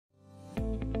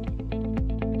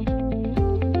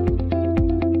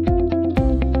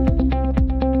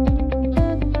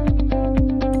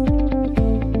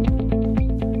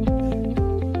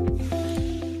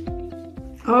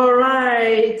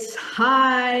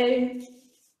Hi.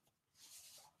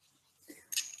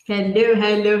 Hello,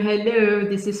 hello, hello.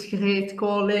 This is Greet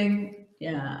calling.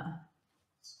 Yeah.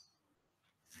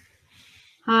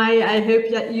 Hi, I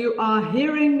hope that you are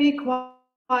hearing me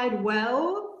quite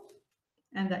well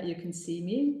and that you can see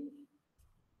me.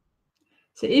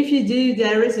 So if you do,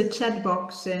 there is a chat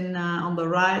box on the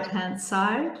right-hand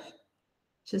side.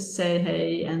 Just say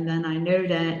hey, and then I know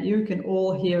that you can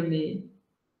all hear me.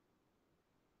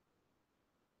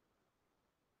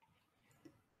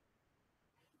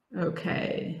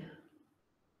 Okay.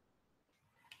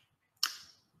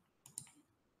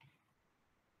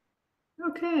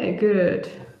 Okay, good.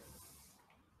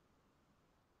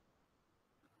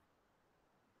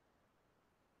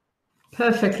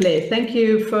 Perfectly. Thank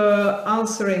you for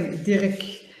answering, Dirk.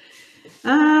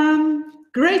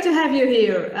 Great to have you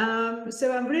here.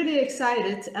 So I'm really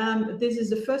excited. This is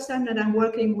the first time that I'm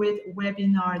working with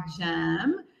Webinar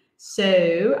Jam.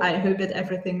 So I hope that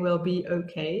everything will be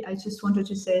okay. I just wanted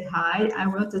to say hi. I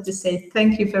wanted to say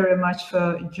thank you very much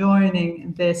for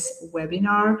joining this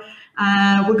webinar.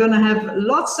 We're going to have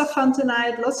lots of fun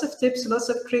tonight, lots of tips, lots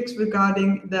of tricks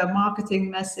regarding the marketing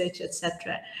message,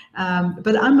 etc.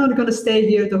 But I'm not going to stay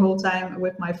here the whole time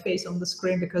with my face on the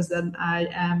screen because then I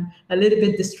am a little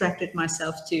bit distracted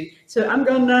myself too. So I'm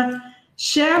going to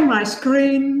share my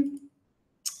screen.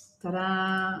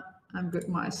 Ta-da! I'm good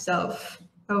myself.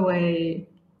 Away.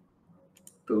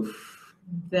 Poof.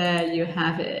 There you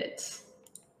have it.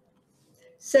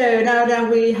 So now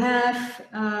that we have,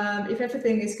 if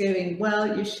everything is going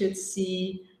well, you should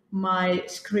see my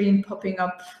screen popping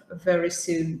up very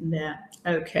soon there.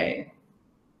 Okay.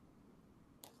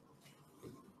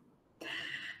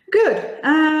 Good.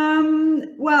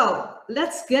 Well,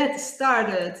 let's get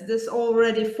started. There's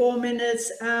already 4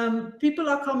 minutes. People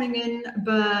are coming in,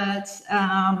 but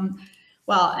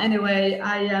well, anyway,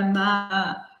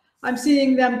 I'm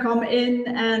seeing them come in,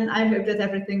 and I hope that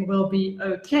everything will be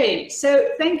okay.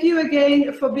 So thank you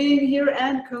again for being here,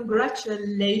 and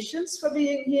congratulations for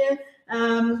being here.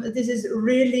 This is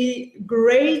really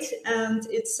great, and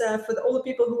it's for all the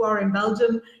people who are in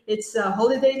Belgium, it's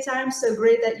holiday time, so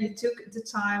great that you took the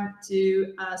time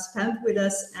to spend with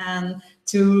us and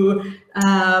to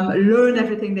learn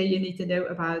everything that you need to know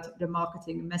about the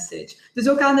marketing message. Dus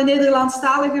ook aan de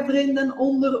Nederlandstalige vrienden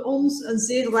onder ons een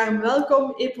zeer warm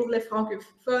welkom, et pour les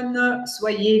francophones,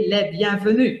 soyez les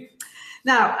bienvenus.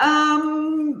 Now,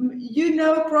 you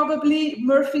know probably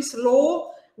Murphy's Law.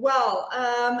 Well,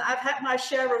 I've had my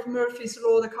share of Murphy's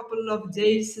Law a couple of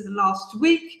days last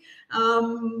week.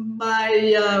 My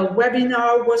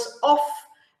webinar was off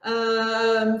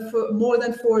for more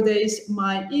than 4 days.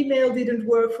 My email didn't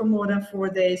work for more than 4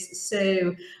 days.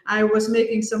 So I was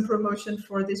making some promotion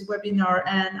for this webinar,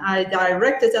 and I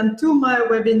directed them to my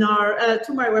webinar,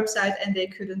 to my website, and they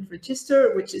couldn't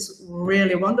register, which is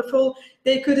really wonderful.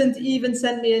 They couldn't even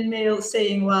send me a mail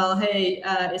saying, well, hey,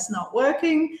 it's not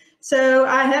working. So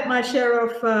I had my share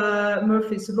of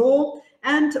Murphy's Law,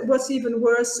 and what's even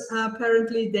worse,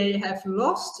 apparently they have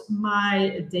lost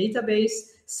my database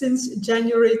since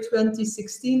January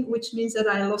 2016, which means that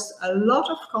I lost a lot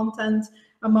of content,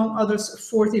 among others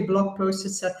 40 blog posts,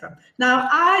 etc. Now,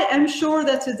 I am sure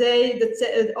that today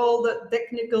all the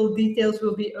technical details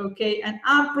will be okay, and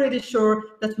I'm pretty sure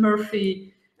that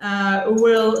Murphy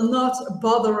will not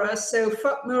bother us. So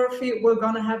fuck Murphy, we're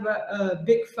gonna have a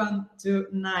big fun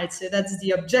tonight. So that's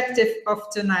the objective of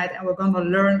tonight, and we're gonna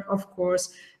learn, of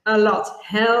course, a lot.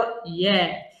 Hell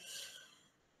yeah.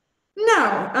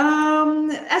 Now,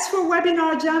 as for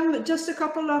Webinar Jam, just a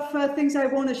couple of things I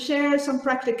want to share, some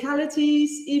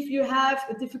practicalities. If you have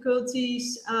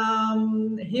difficulties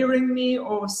hearing me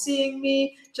or seeing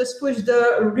me, just push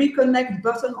the reconnect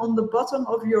button on the bottom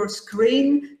of your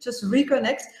screen. Just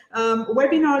reconnect.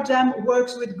 Webinar Jam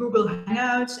works with Google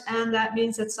Hangouts, and that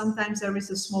means that sometimes there is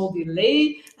a small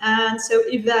delay. And so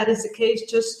if that is the case,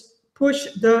 just push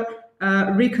the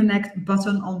reconnect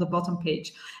button on the bottom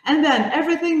page. And then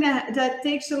everything that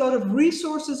takes a lot of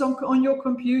resources on your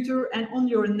computer and on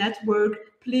your network,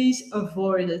 please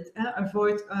avoid it.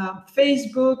 Avoid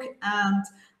Facebook and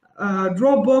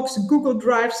Dropbox, Google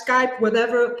Drive, Skype,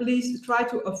 whatever. Please try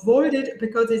to avoid it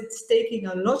because it's taking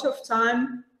a lot of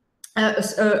time.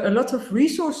 A lot of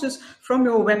resources from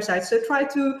your website. So try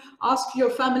to ask your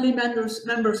family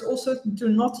members also to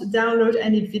not download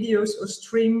any videos or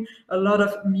stream a lot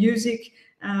of music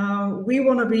We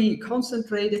want to be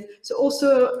concentrated. So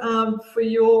also for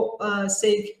your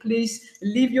sake, please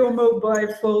leave your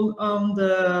mobile phone on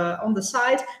the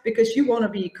side, because you want to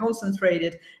be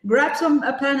concentrated. Grab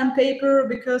a pen and paper,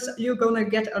 because you're going to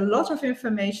get a lot of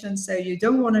information, so you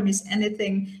don't want to miss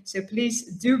anything. So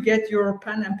please do get your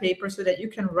pen and paper so that you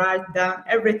can write down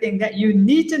everything that you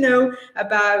need to know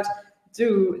about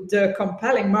the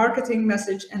compelling marketing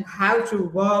message and how to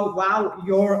wow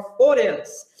your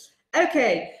audience.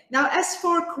 Okay, now as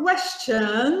for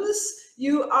questions,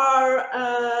 you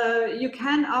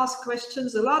can ask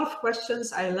questions, a lot of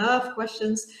questions. I love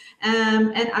questions,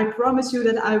 and I promise you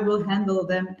that I will handle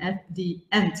them at the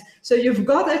end. So you've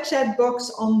got a chat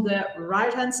box on the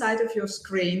right hand side of your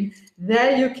screen.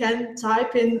 There you can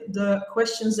type in the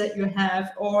questions that you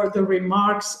have or the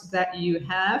remarks that you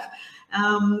have.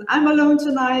 I'm alone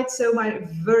tonight, so my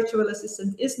virtual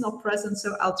assistant is not present,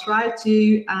 so I'll try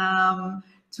to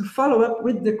follow up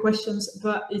with the questions,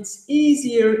 but it's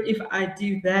easier if I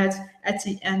do that at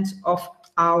the end of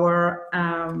our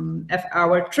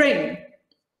training.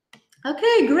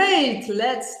 Okay, great.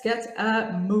 Let's get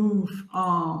a move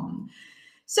on.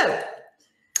 So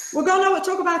we're going to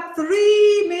talk about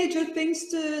 3 major things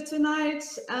tonight.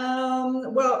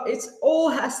 Well, it all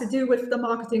has to do with the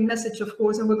marketing message, of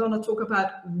course, and we're going to talk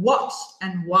about what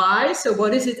and why. So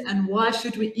what is it and why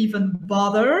should we even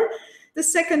bother? The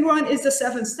second one is the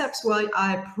 7 steps. Well,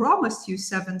 I promised you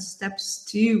 7 steps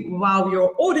to wow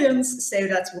your audience, so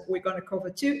that's what we're going to cover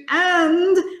too.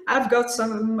 And I've got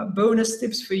some bonus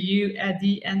tips for you at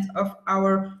the end of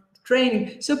our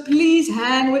training. So please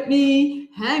hang with me,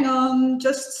 hang on,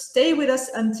 just stay with us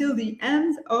until the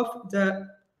end of the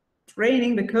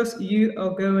training, because you are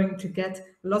going to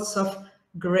get lots of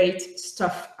great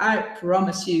stuff, I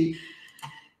promise you.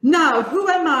 Now, who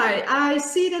am I? I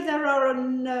see that there are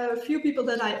a few people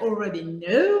that I already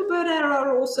know, but there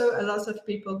are also a lot of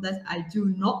people that I do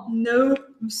not know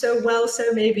so well,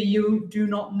 so maybe you do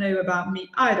not know about me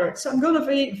either. So I'm going to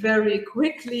be very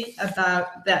quickly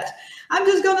about that. I'm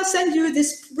just going to send you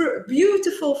this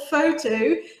beautiful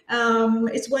photo.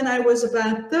 It's when I was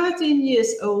about 13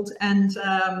 years old, and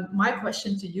my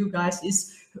question to you guys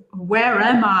is, where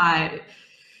am I?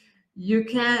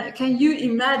 Can you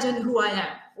imagine who I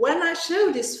am? When I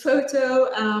show this photo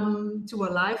to a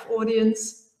live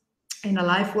audience in a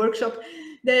live workshop,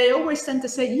 they always tend to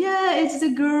say, yeah, it's the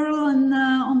girl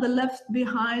on the left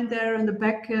behind there in the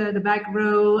back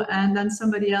row. And then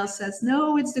somebody else says,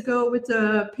 no, it's the girl with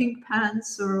the pink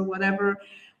pants or whatever.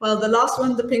 Well, the last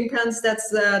one, the pink pants,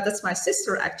 that's my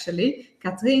sister, actually,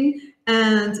 Catherine.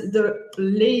 And the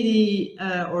lady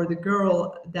or the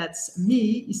girl that's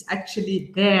me is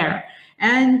actually there.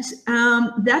 And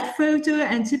that photo,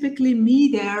 and typically me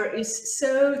there, is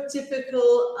so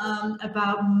typical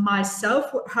about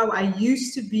myself, how I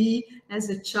used to be as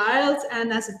a child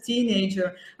and as a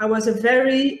teenager. I was a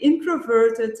very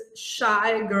introverted,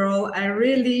 shy girl. I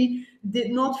really did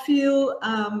not feel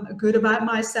good about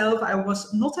myself. I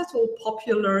was not at all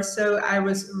popular, so I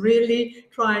was really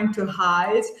trying to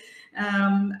hide.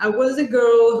 I was a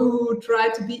girl who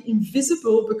tried to be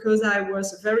invisible because I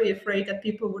was very afraid that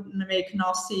people would make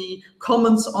nasty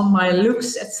comments on my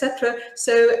looks, etc.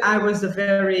 So I was a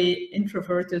very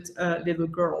introverted little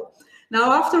girl.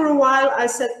 Now, after a while, I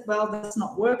said, well, that's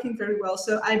not working very well.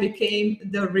 So I became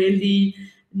the really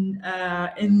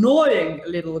annoying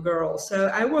little girl. So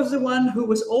I was the one who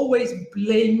was always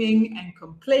blaming and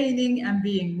complaining and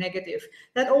being negative.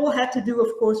 That all had to do,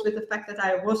 of course, with the fact that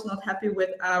I was not happy with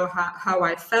how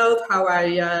I felt, how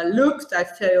I looked. I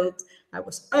felt I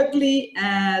was ugly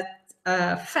and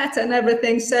fat and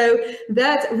everything. So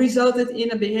that resulted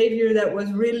in a behavior that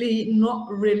was really not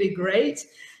really great.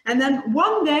 And then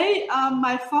one day,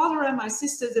 my father and my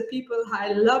sister, the people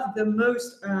I loved the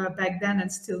most back then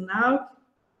and still now,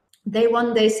 they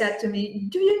one day said to me,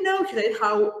 do you know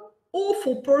how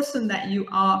awful person that you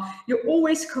are? You're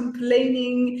always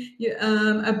complaining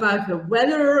about the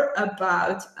weather,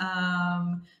 about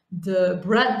the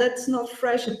bread that's not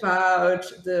fresh, about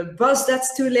the bus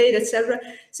that's too late, etc.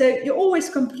 So you're always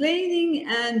complaining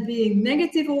and being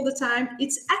negative all the time.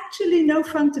 It's actually no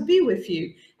fun to be with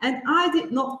you. And I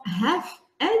did not have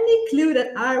any clue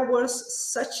that I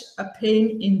was such a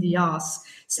pain in the ass.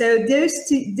 So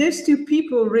those two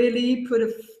people really put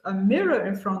a mirror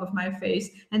in front of my face,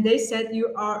 and they said,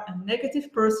 you are a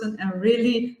negative person and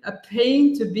really a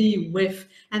pain to be with.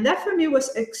 And that for me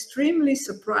was extremely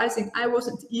surprising. I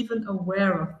wasn't even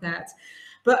aware of that.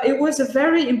 But it was a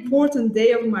very important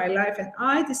day of my life, and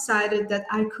I decided that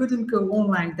I couldn't go on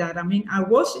like that. I mean, I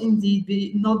was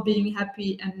indeed not being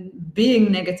happy and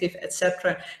being negative,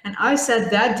 etc. And I said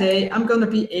that day, I'm going to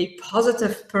be a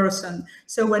positive person.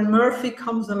 So when Murphy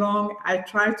comes along, I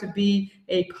try to be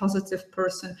a positive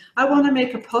person. I want to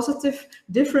make a positive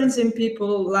difference in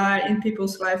people's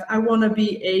life. I want to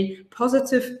be a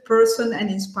positive person and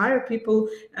inspire people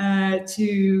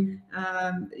to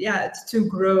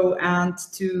grow and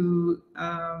to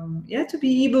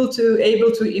be able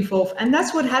to evolve. And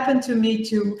that's what happened to me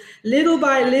too. Little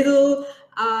by little,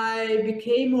 I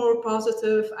became more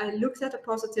positive. I looked at the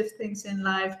positive things in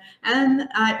life, and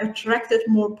I attracted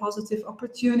more positive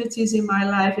opportunities in my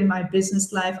life, in my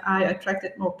business life. I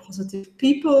attracted more positive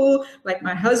people, like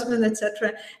my husband,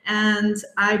 etc. And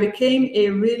I became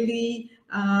a really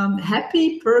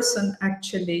happy person,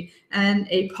 actually, and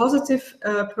a positive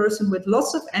person with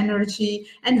lots of energy,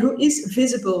 and who is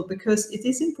visible, because it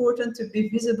is important to be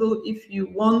visible if you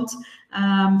want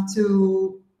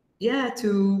to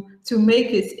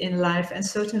make it in life, and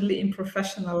certainly in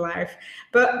professional life.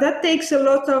 But that takes a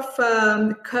lot of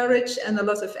courage and a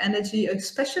lot of energy,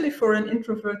 especially for an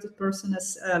introverted person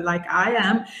as like I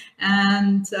am.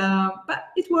 And but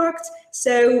it worked.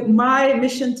 So my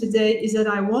mission today is that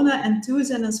I want to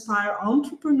enthuse and inspire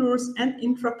entrepreneurs and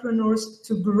intrapreneurs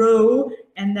to grow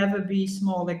and never be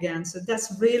small again. So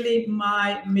that's really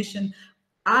my mission.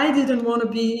 I didn't want to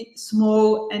be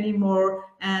small anymore.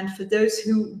 And for those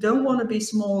who don't want to be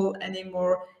small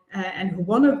anymore and who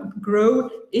want to grow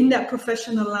in their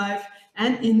professional life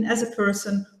and as a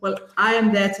person, well, I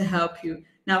am there to help you.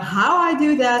 Now, how I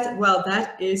do that? Well,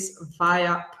 that is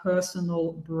via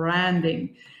personal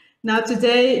branding. Now,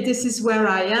 today, this is where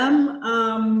I am.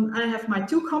 I have my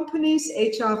two companies,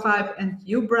 HR Vibe and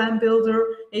You Brand Builder.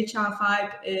 HR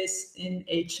Vibe is in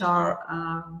HR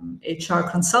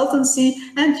consultancy,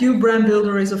 and You Brand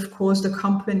Builder is, of course, the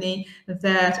company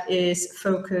that is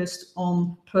focused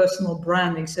on personal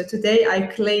branding. So today, I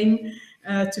claim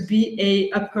to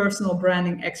be a personal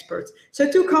branding expert.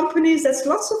 So two companies, that's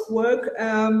lots of work,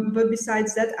 but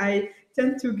besides that, I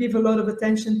tend to give a lot of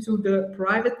attention to the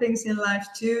private things in life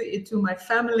too, to my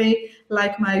family,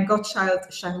 like my godchild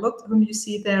Charlotte, whom you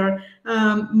see there,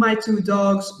 my two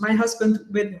dogs, my husband,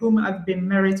 with whom I've been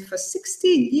married for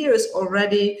 16 years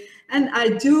already. And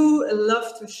I do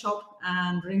love to shop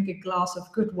and drink a glass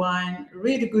of good wine,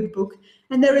 read a good book.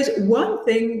 And there is one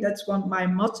thing, that's my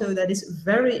motto, that is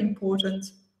very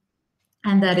important,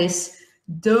 and that is,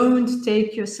 don't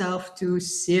take yourself too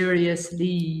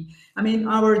seriously. I mean,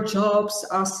 our jobs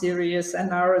are serious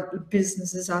and our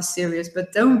businesses are serious,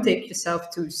 but don't take yourself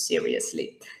too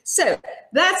seriously. So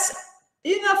that's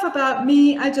enough about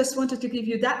me. I just wanted to give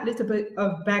you that little bit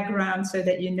of background so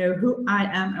that you know who I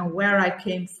am and where I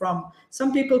came from.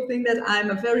 Some people think that I'm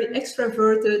a very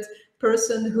extroverted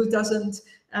person who doesn't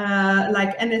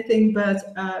like anything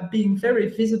but being very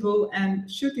visible and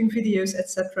shooting videos,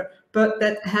 etc. But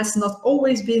that has not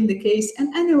always been the case.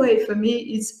 And anyway, for me,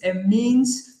 it's a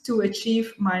means to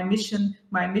achieve my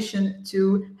mission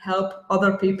to help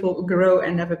other people grow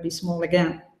and never be small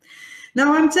again.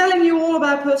 Now, I'm telling you all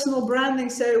about personal branding.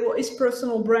 So what is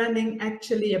personal branding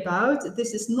actually about?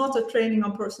 This is not a training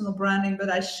on personal branding, but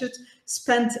I should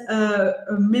spend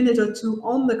a minute or two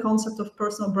on the concept of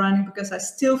personal branding, because I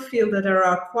still feel that there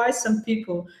are quite some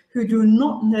people who do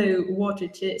not know what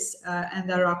it is, and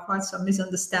there are quite some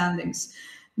misunderstandings.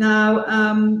 Now,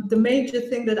 the major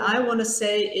thing that I want to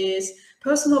say is,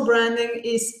 personal branding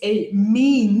is a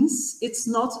means, it's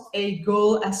not a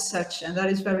goal as such, and that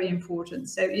is very important.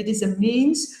 So it is a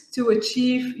means to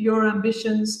achieve your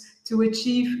ambitions, to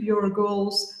achieve your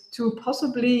goals, to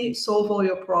possibly solve all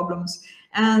your problems.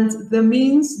 And the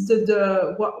means,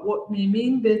 what we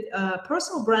mean with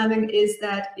personal branding is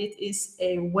that it is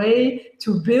a way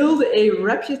to build a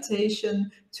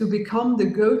reputation, to become the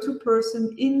go-to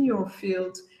person in your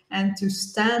field, and to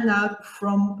stand out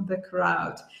from the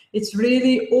crowd. It's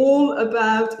really all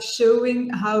about showing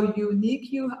how unique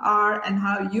you are and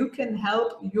how you can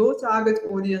help your target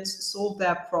audience solve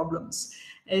their problems.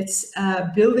 It's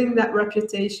building that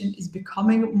reputation, is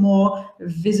becoming more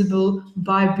visible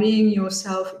by being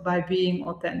yourself, by being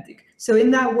authentic. So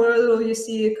in that word, you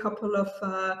see a couple of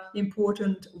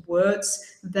important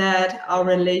words that are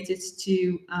related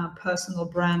to personal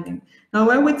branding. Now,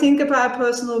 when we think about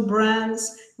personal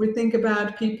brands, we think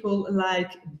about people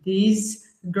like these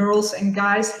girls and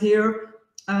guys here.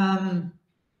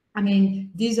 I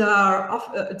mean, these are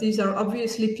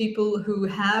obviously people who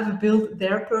have built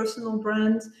their personal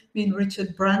brand. I mean,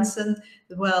 Richard Branson,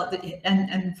 well,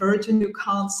 and Virgin, you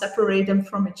can't separate them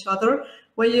from each other.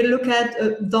 When you look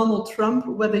at Donald Trump,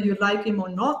 whether you like him or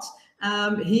not,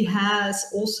 he has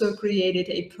also created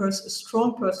a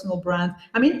strong personal brand.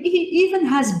 I mean, he even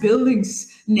has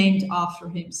buildings named after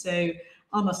him. So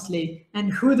honestly,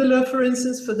 and Goedele, for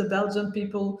instance, for the Belgian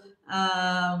people,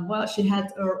 well, she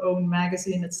had her own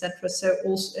magazine, etc. So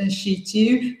also, and she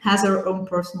too has her own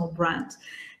personal brand.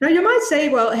 Now you might say,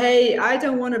 well, hey, I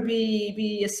don't want to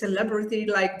be a celebrity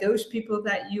like those people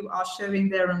that you are showing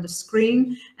there on the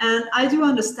screen. And I do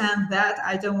understand that.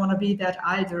 I don't want to be that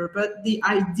either. But the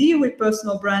idea with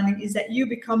personal branding is that you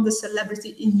become the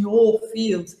celebrity in your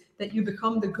field, that you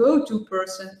become the go-to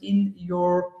person in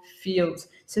your field,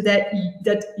 so that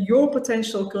your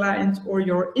potential client or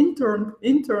your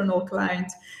internal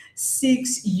client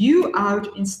seeks you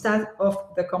out instead of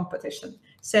the competition.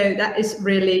 So that is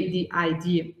really the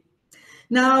idea.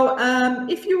 Now,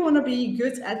 if you want to be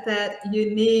good at that,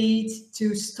 you need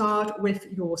to start with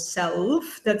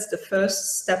yourself. That's the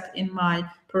first step in my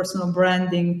personal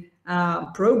branding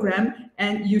program.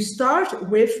 And you start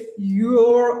with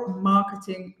your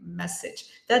marketing message.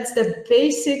 That's the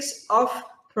basics of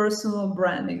personal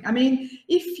branding. I mean,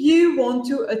 if you want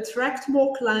to attract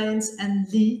more clients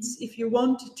and leads, if you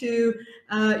want to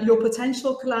your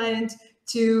potential client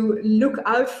to look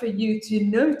out for you, to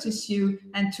notice you,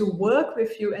 and to work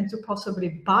with you, and to possibly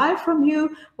buy from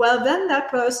you, well, then that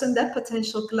person, that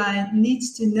potential client,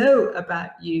 needs to know about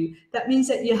you. That means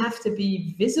that you have to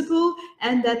be visible,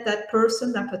 and that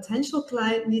person, that potential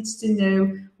client, needs to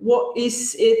know what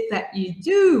is it that you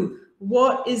do.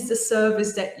 What is the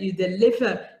service that you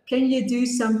deliver? Can you do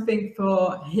something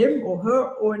for him or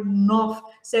her or not?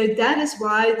 So that is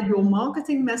why your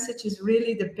marketing message is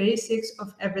really the basics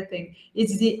of everything.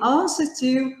 It's the answer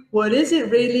to what is it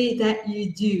really that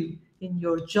you do in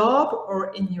your job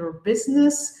or in your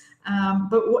business,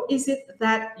 but what is it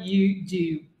that you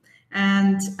do?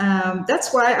 And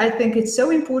that's why I think it's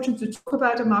so important to talk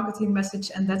about a marketing message,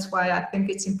 and that's why I think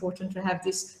it's important to have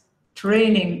this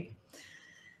training.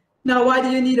 Now, why do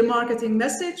you need a marketing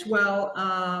message? Well,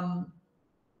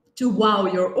 to wow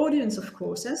your audience, of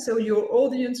course. So your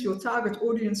audience, your target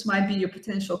audience might be your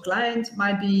potential client,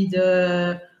 might be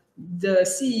the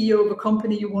CEO of a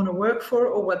company you want to work for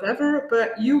or whatever,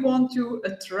 but you want to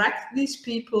attract these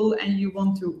people and you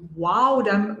want to wow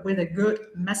them with a good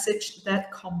message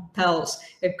that compels,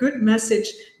 a good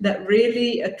message that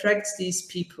really attracts these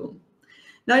people.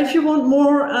 Now, if you want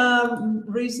more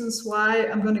reasons why,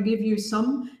 I'm going to give you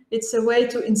some. It's a way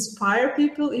to inspire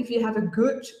people. If you have a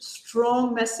good,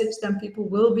 strong message, then people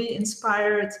will be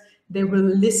inspired. They will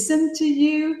listen to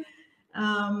you.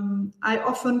 I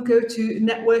often go to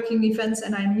networking events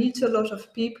and I meet a lot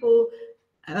of people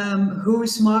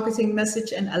whose marketing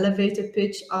message and elevator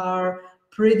pitch are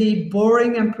pretty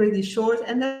boring and pretty short.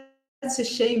 And that's a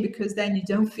shame, because then you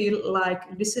don't feel like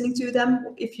listening to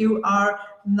them if you are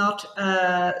not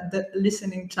the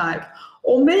listening type.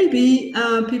 Or maybe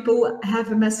people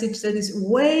have a message that is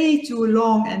way too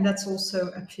long, and that's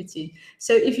also a pity.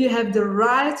 So if you have the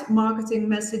right marketing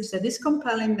message that is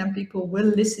compelling, then people will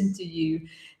listen to you.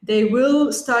 They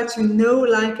will start to know,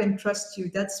 like, and trust you.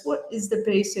 That's what is the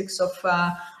basics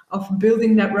of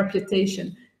building that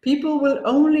reputation. People will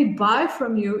only buy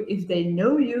from you if they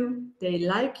know you, they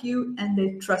like you, and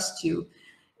they trust you.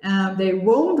 They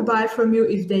won't buy from you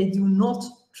if they do not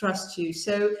trust you.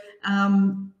 So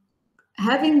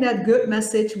having that good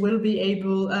message will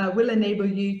enable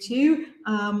you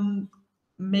to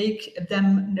make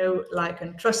them know, like,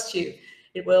 and trust you.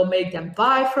 It will make them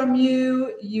buy from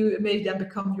you. You make them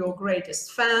become your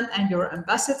greatest fan and your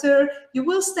ambassador. You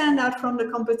will stand out from the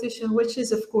competition, which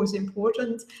is of course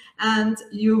important. And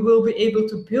you will be able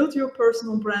to build your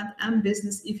personal brand and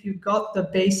business if you got the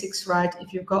basics right,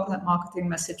 if you got that marketing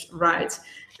message right.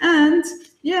 And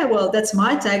yeah, well, that's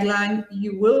my tagline.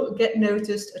 You will get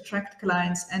noticed, attract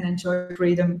clients, and enjoy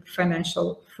freedom,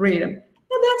 financial freedom.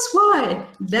 And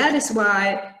that is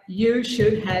why you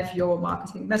should have your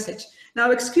marketing message.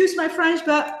 Now, excuse my French,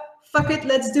 but fuck it,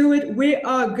 let's do it. We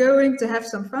are going to have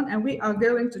some fun, and we are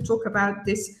going to talk about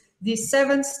these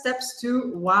 7 steps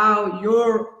to wow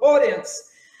your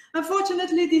audience.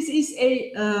 Unfortunately, this is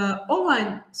a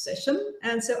online session,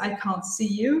 and so I can't see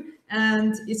you,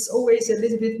 and it's always a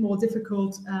little bit more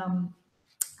difficult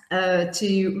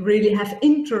to really have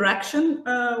interaction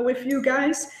with you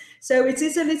guys. So it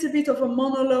is a little bit of a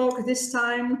monologue this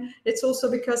time. It's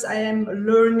also because I am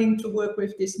learning to work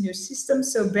with this new system.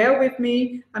 So bear with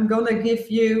me. I'm going to give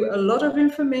you a lot of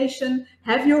information.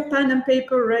 Have your pen and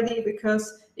paper ready,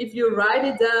 because if you write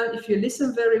it down, if you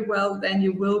listen very well, then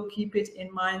you will keep it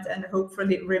in mind and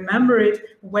hopefully remember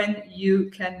it when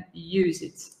you can use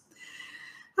it.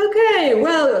 Okay,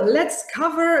 well, let's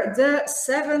cover the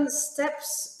 7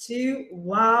 steps to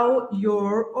wow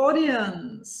your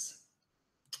audience.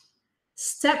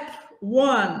 Step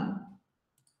 1.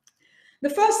 The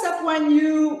first step when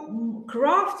you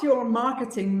craft your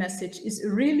marketing message is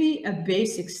really a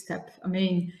basic step. I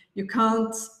mean, you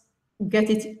can't get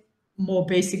it more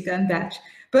basic than that.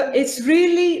 But it's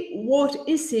really, what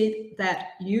is it that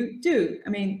you do? I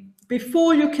mean,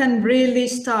 before you can really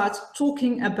start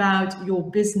talking about your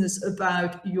business,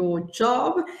 about your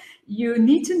job, you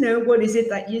need to know what is it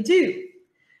that you do.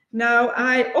 Now,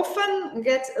 I often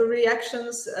get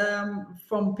reactions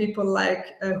from people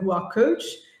like who are coach.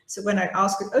 So when I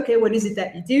ask, okay, what is it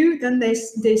that you do? Then they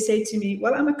say to me,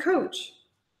 well, I'm a coach.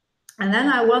 And then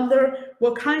I wonder,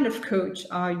 what kind of coach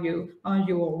are you? Are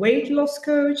you a weight loss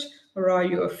coach? Or are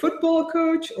you a football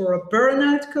coach? Or a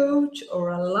burnout coach? Or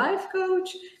a life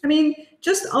coach? I mean,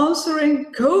 just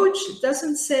answering coach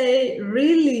doesn't say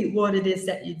really what it is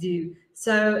that you do.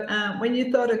 So when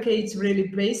you thought, okay, it's really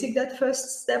basic, that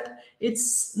first step,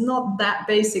 it's not that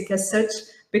basic as such,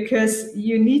 because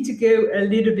you need to go a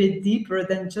little bit deeper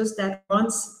than just that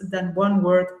one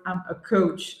word, I'm a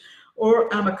coach,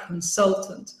 or I'm a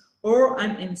consultant, or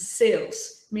I'm in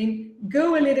sales. I mean,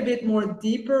 go a little bit more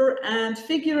deeper and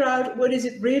figure out what is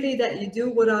it really that you do,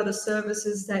 what are the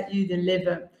services that you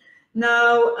deliver.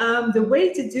 Now, the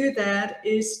way to do that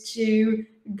is to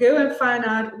go and find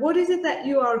out what is it that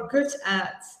you are good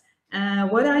at.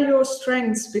 What are your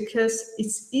strengths? Because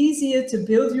it's easier to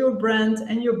build your brand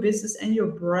and your business and your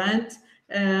brand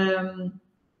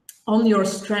on your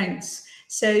strengths.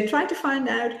 So try to find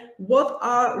out what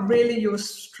are really your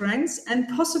strengths and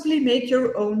possibly make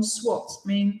your own SWOT. I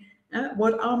mean,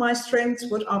 what are my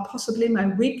strengths? What are possibly my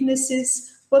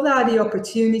weaknesses? What are the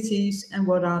opportunities and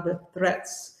what are the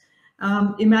threats?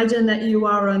 Imagine that you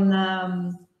are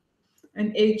an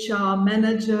HR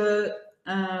manager,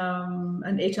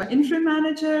 an HR interim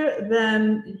manager,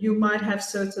 then you might have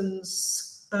certain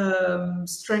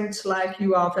strengths, like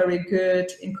you are very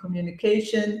good in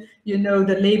communication, you know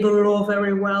the labor law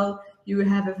very well, you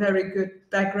have a very good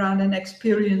background and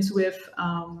experience with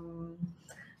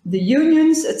the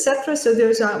unions, etc. So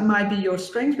those might be your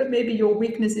strengths, but maybe your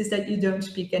weakness is that you don't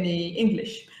speak any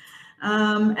English.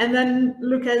 And then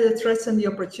look at the threats and the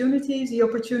opportunities. The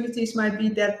opportunities might be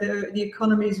that the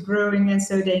economy is growing and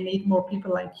so they need more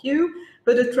people like you.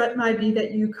 But the threat might be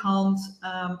that you can't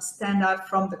stand out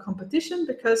from the competition,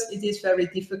 because it is very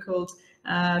difficult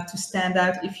to stand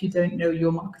out if you don't know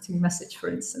your marketing message, for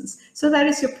instance. So that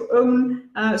is your own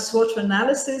SWOT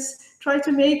analysis. Try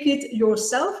to make it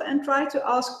yourself and try to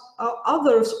ask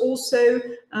others also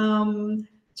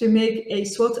to make a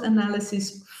SWOT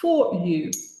analysis for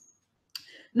you.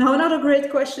 Now, another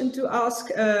great question to ask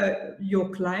your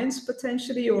clients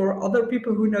potentially, or other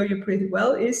people who know you pretty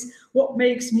well, is what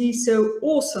makes me so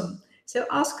awesome? So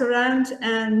ask around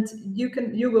and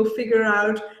you will figure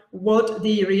out what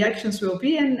the reactions will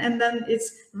be, and then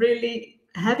it's really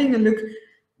having a look,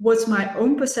 what's my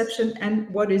own perception and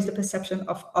what is the perception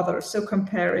of others, so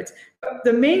compare it. But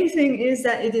the main thing is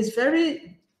that it is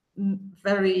very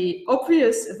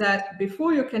obvious that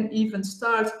before you can even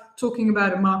start talking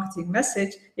about a marketing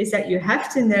message, is that you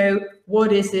have to know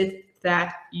what is it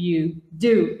that you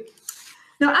do.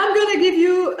 Now, I'm going to give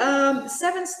you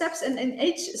 7 steps, and in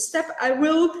each step I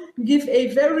will give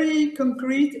a very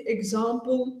concrete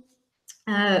example.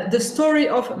 The story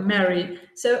of Mary.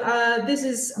 So this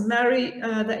is Mary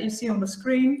that you see on the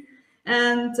screen,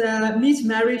 and meet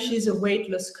Mary. She's a weight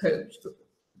loss coach.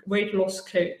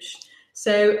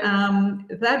 So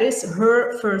that is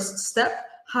her first step.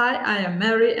 Hi, I am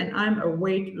Mary and I'm a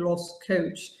weight loss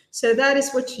coach. So that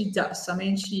is what she does. I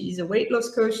mean, she is a weight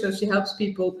loss coach, so she helps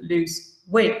people lose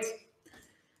weight.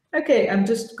 Okay, I'm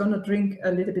just gonna drink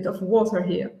a little bit of water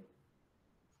here.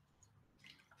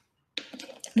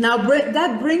 Now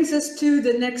that brings us to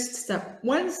the next step.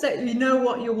 Once that you know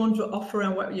what you want to offer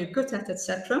and what you're good at,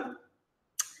 etc.,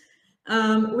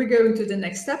 we go into the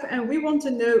next step, and we want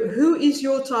to know who is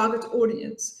your target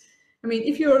audience. I mean,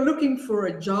 if you're looking for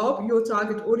a job, your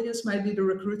target audience might be the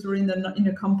recruiter in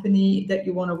a company that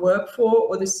you want to work for,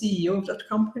 or the CEO of that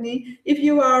company. If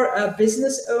you are a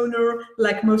business owner,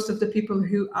 like most of the people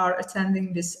who are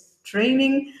attending this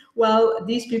training, well,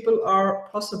 these people are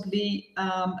possibly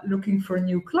looking for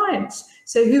new clients.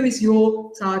 So who is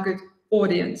your target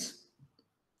audience?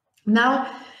 Now,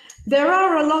 there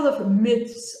are a lot of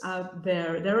myths out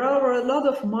there. There are a lot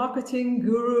of marketing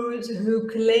gurus who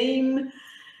claim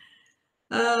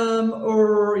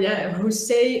who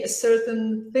say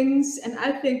certain things, and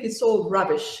I think it's all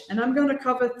rubbish. And I'm going to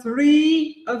cover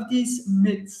 3 of these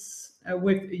myths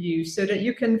with you so that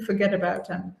you can forget about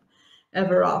them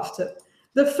ever after.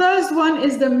 The first one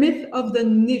is the myth of the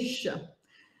niche.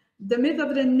 The myth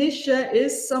of the niche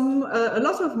is a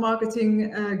lot of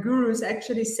marketing gurus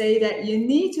actually say that you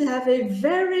need to have a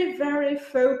very, very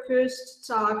focused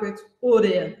target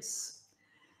audience.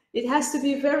 It has to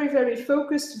be very, very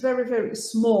focused, very, very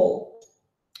small.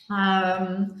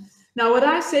 Now, what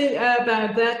I say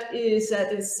about that is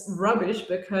that it's rubbish,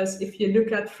 because if you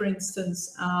look at, for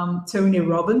instance, Tony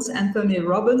Robbins,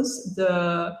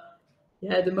 the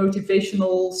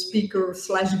motivational speaker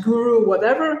 / guru,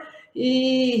 whatever,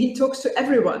 he talks to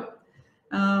everyone.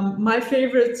 My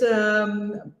favorite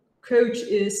coach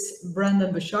is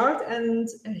Brendon Burchard, and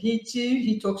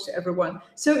he talks to everyone.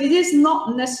 So it is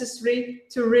not necessary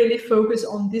to really focus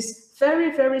on this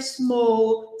very, very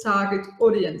small target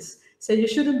audience. So you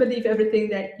shouldn't believe everything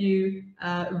that you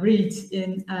read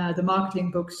in the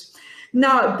marketing books.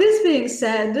 Now, this being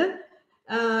said,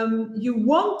 you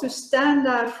want to stand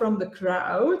out from the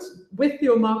crowd with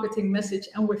your marketing message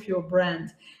and with your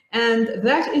brand. And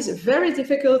that is very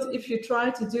difficult if you try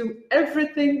to do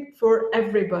everything for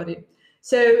everybody.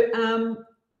 So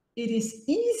it is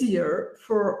easier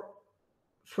for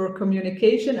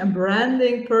communication and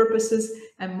branding purposes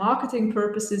and marketing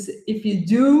purposes if you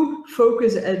do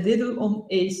focus a little on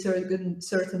a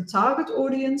certain target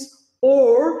audience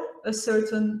or a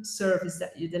certain service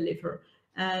that you deliver.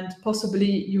 And possibly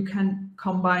you can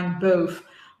combine both.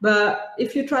 But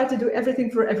if you try to do everything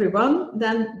for everyone,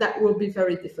 then that will be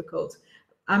very difficult.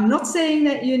 I'm not saying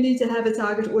that you need to have a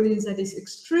target audience that is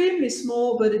extremely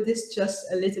small, but it is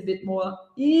just a little bit more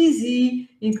easy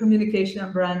in communication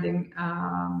and branding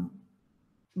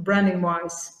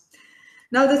wise.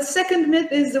 Now, the second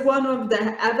myth is the one of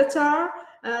the avatar.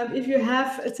 If you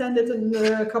have attended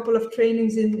a couple of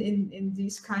trainings in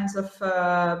these kinds of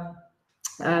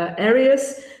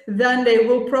areas, then they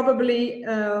will probably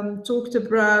have talked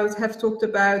about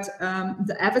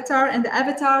the avatar. And the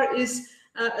avatar is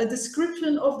a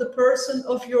description of the person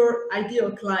of your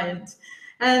ideal client.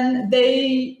 And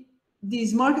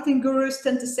these marketing gurus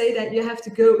tend to say that you have to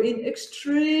go in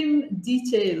extreme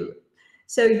detail.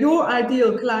 So your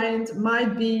ideal client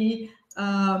might be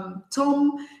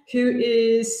Tom, who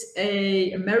is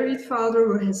a married father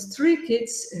who has 3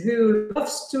 kids, who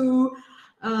loves to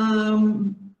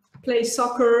play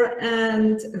soccer,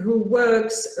 and who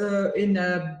works in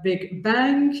a big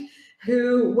bank,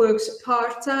 who works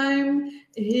part-time.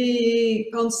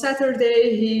 On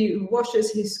Saturday he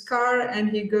washes his car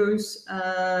and he goes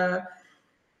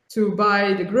to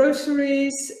buy the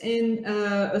groceries in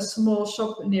a small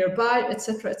shop nearby,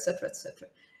 etc., etc., etc.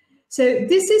 So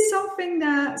this is something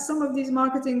that some of these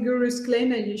marketing gurus claim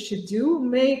that you should do.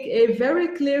 Make a very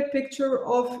clear picture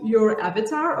of your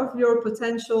avatar, of your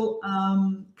potential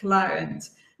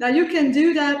client. Now, you can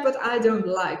do that, but I don't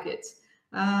like it.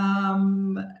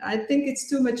 I think it's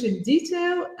too much in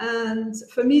detail, and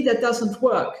for me that doesn't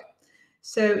work.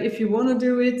 So if you want to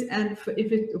do it and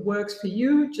if it works for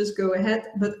you, just go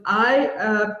ahead. But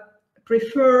I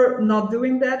prefer not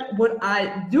doing that. What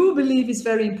I do believe is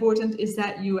very important is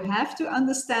that you have to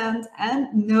understand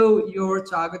and know your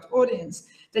target audience,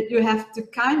 that you have to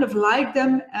kind of like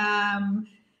them,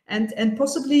 and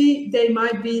possibly they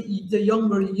might be the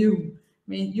younger you.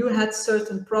 I mean, you had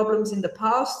certain problems in the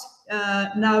past.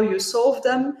 Now you solve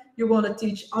them. You want to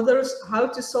teach others how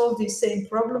to solve these same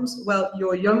problems. Well,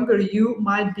 your younger you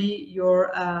might be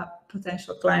your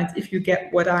potential client, if you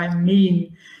get what I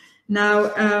mean.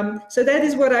 Now, so that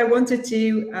is what I wanted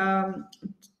to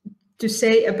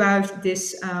say about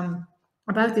this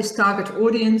target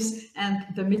audience and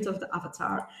the myth of the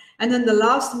avatar. And then the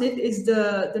last myth is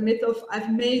the myth of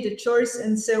I've made a choice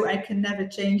and so I can never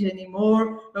change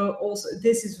anymore. Also,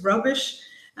 this is rubbish.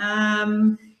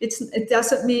 It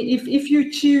doesn't mean if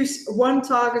you choose one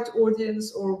target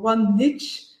audience or one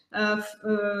niche, as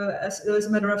a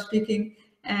matter of speaking,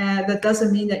 that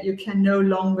doesn't mean that you can no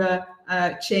longer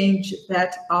change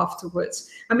that afterwards.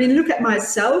 I mean, look at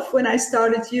myself. When I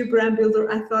started You Brand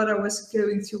Builder, I thought I was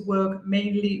going to work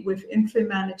mainly with interim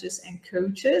managers and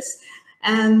coaches.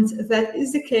 And that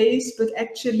is the case, but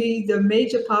actually the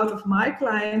major part of my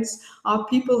clients are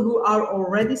people who are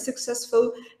already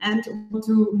successful and want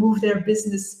to move their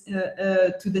business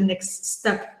to the next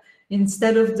step,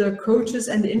 instead of the coaches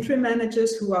and the interim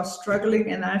managers who are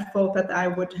struggling. And I thought that I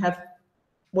would have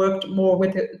worked more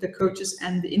with the coaches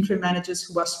and the interim managers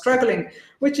who are struggling,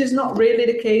 which is not really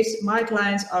the case. My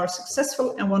clients are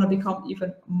successful and want to become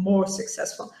even more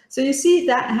successful. So you see,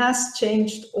 that has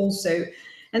changed also.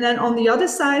 And then on the other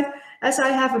side, As I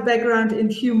have a background in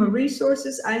human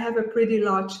resources, I have a pretty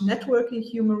large network in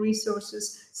human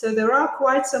resources. So there are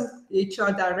quite some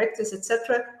HR directors,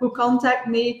 etc., who contact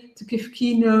me to give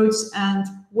keynotes and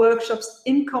workshops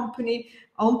in company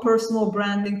on personal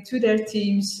branding to their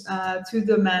teams, to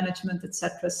the management,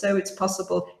 etc. So it's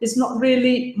possible. It's not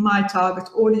really my target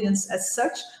audience as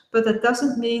such, but that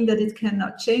doesn't mean that it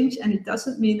cannot change, and it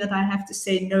doesn't mean that I have to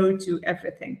say no to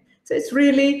everything. So it's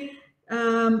really,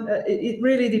 it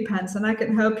really depends, and I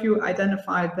can help you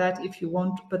identify that if you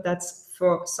want, but that's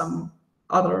for some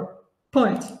other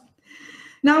point.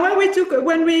 Now,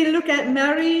 when we look at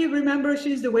Mary, remember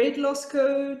she's the weight loss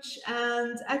coach,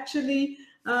 and actually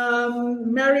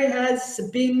Mary has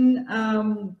been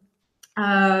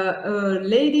a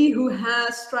lady who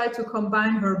has tried to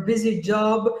combine her busy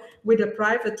job with a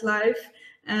private life,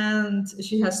 and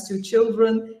she has 2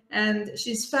 children, and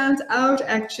she's found out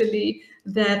actually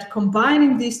that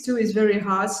combining these two is very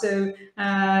hard. So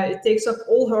it takes up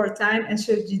all her time, and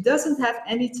so she doesn't have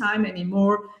any time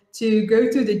anymore to go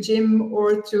to the gym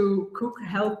or to cook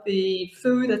healthy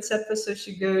food, etc. So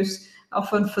she goes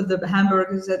often for the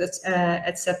hamburgers,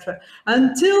 etc.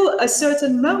 Until a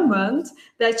certain moment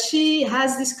that she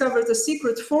has discovered a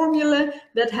secret formula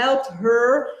that helped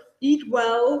her eat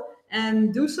well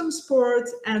and do some sport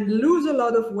and lose a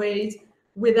lot of weight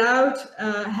without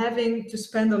having to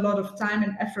spend a lot of time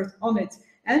and effort on it.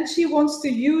 And she wants to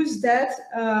use that,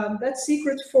 that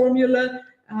secret formula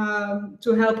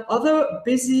to help other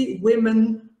busy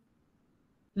women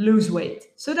lose weight.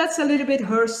 So that's a little bit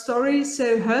her story.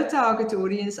 So her target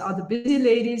audience are the busy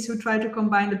ladies who try to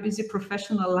combine a busy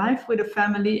professional life with a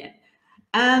family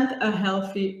and a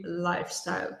healthy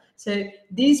lifestyle. So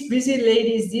these busy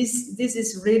ladies, this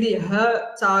is really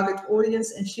her target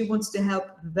audience, and she wants to help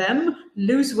them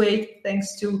lose weight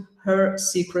thanks to her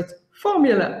secret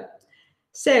formula.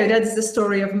 So that's the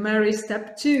story of Mary,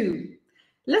 step 2.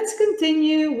 Let's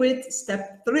continue with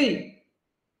step 3.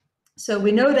 So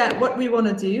we know that what we want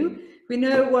to do, we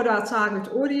know what our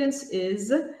target audience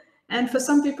is, and for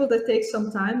some people that takes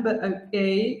some time, but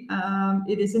okay,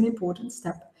 it is an important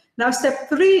step. Now, step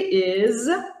 3 is,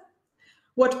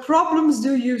 what problems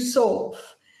do you solve?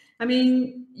 I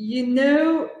mean, you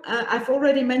know, I've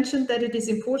already mentioned that it is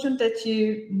important that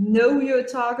you know your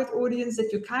target audience,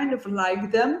 that you kind of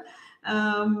like them,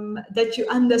 that you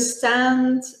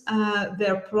understand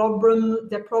their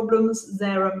problems,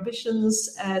 their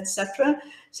ambitions, etc.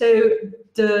 So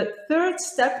the third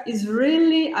step is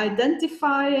really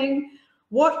identifying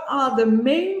what are the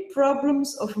main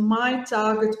problems of my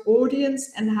target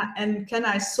audience, and can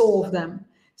I solve them?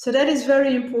 So that is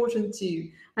very important too.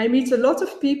 I meet a lot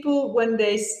of people when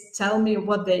they tell me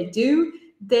what they do.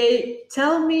 They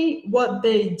tell me what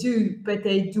they do, but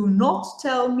they do not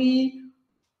tell me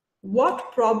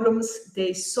what problems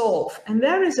they solve. And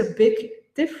there is a big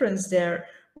difference there.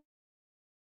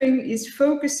 Is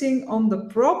focusing on the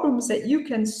problems that you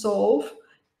can solve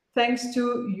thanks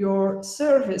to your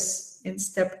service in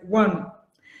step 1.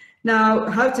 Now,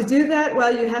 how to do that?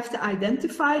 Well, you have to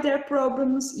identify their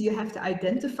problems, you have to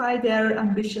identify their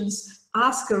ambitions,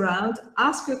 ask around,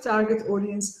 ask your target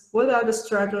audience, what are they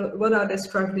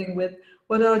struggling with,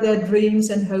 what are their dreams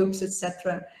and hopes,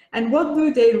 etc. And what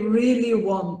do they really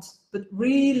want, but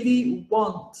really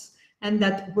want? And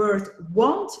that word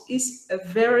want is a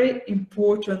very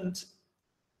important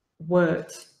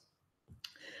word.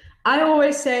 I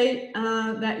always say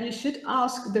that you should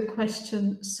ask the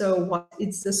question, so what?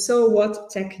 It's the so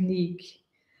what technique.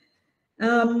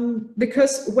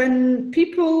 Because when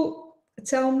people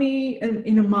tell me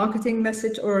in a marketing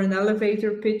message or an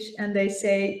elevator pitch, and they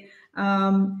say,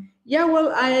 yeah,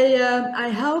 well, I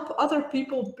help other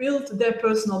people build their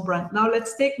personal brand. Now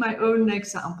let's take my own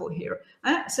example here.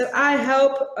 So I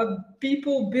help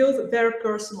people build their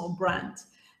personal brand.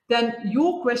 Then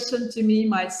your question to me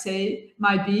might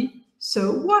be,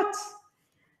 so what?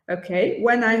 Okay,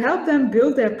 when I help them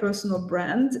build their personal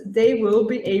brand, they will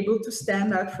be able to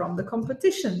stand out from the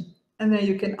competition. And then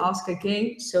you can ask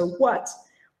again, so what?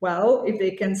 Well, if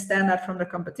they can stand out from the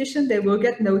competition, they will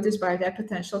get noticed by their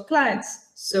potential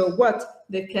clients. So what?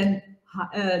 Then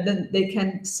they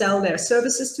can sell their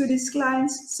services to these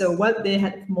clients. So what? They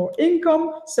have more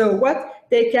income. So what?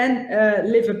 They can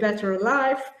live a better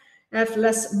life, have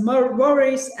less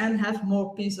worries, and have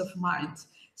more peace of mind.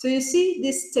 So you see,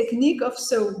 this technique of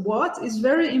so what is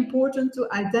very important to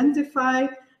identify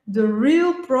the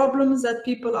real problems that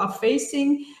people are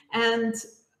facing and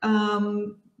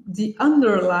the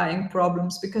underlying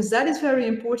problems, because that is very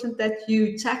important that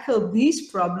you tackle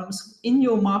these problems in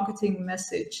your marketing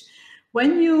message.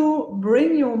 When you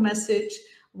bring your message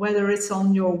whether it's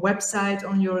on your website,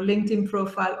 on your LinkedIn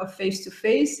profile, or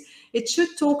face-to-face. It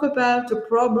should talk about the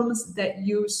problems that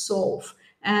you solve.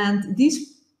 And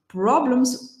these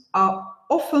problems are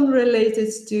often related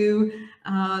to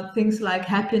things like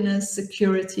happiness,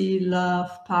 security, love,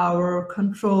 power,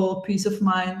 control, peace of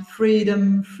mind,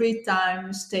 freedom, free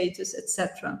time, status,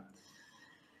 etc.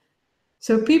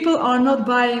 So people are not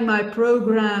buying my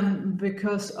program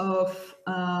because of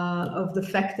the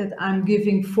fact that I'm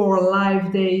giving 4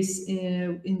 live days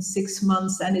in 6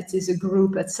 months and it is a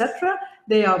group, etc.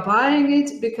 They are buying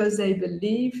it because they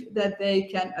believe that they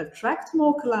can attract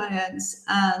more clients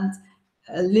and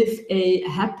live a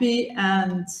happy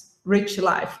and rich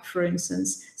life, for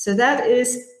instance. So that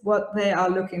is what they are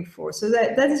looking for. So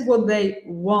that is what they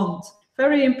want.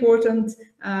 Very important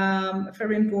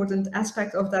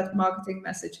aspect of that marketing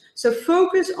message. So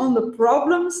focus on the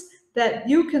problems that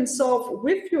you can solve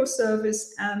with your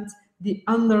service and the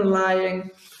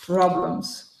underlying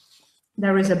problems.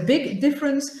 There is a big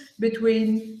difference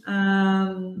between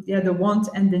the want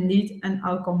and the need, and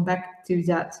I'll come back to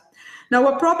that. Now,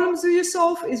 what problems do you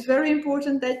solve? It's very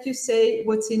important that you say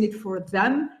what's in it for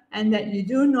them and that you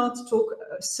do not talk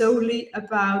solely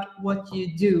about what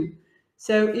you do.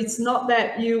 So it's not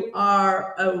that you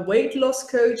are a weight loss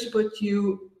coach, but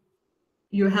you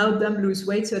help them lose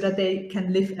weight so that they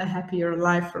can live a happier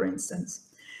life, for instance.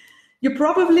 You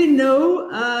probably know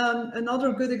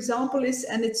another good example is,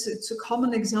 and it's a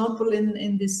common example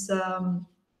in this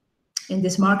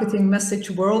marketing message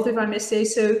world, if I may say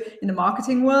so, in the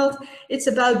marketing world, it's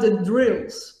about the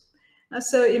drills.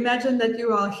 So imagine that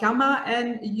you are Gamma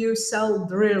and you sell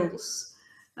drills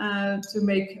to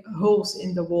make holes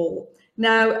in the wall.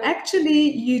 Now,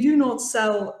 actually, you do not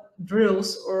sell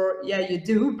drills, or yeah, you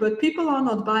do, but people are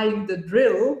not buying the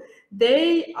drill.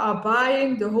 They are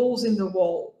buying the holes in the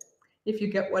wall, if you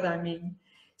get what I mean.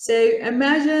 So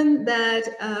imagine that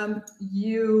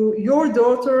your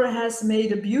daughter has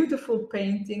made a beautiful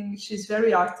painting. She's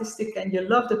very artistic and you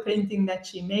love the painting that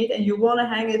she made and you want to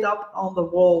hang it up on the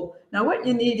wall. Now what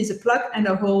you need is a plug and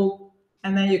a hole,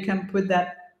 and then you can put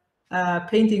that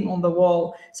painting on the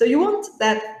wall. So you want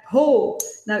that hole.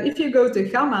 Now if you go to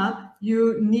Gamma,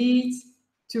 you need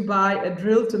to buy a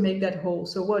drill to make that hole.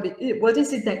 So what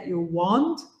is it that you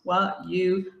want? Well,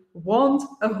 you want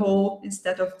a hole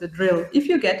instead of the drill, if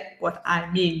you get what I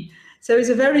mean. So it's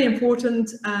a very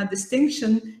important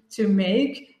distinction to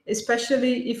make,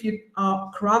 especially if you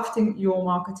are crafting your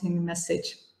marketing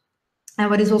message. And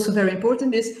what is also very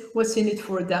important is what's in it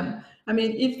for them. I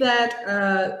mean, if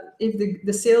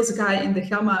the sales guy in the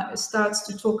Gamma starts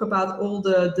to talk about all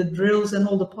the drills and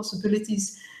all the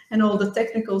possibilities and all the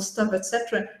technical stuff,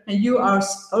 etc., and you are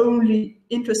only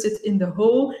interested in the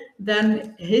whole,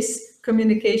 then his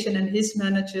communication and his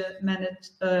message,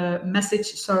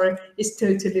 is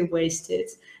totally wasted.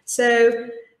 So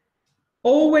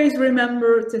always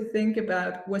remember to think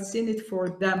about what's in it for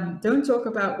them. Don't talk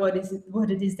about what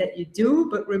it is that you do,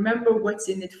 but remember what's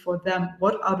in it for them.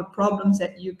 What are the problems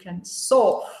that you can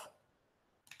solve?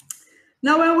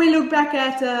 Now, when we look back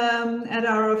at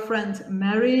our friend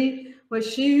Mary, well,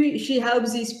 she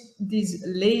helps these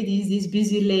ladies, these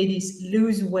busy ladies,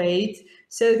 lose weight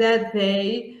so that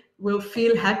they will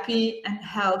feel happy and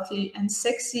healthy and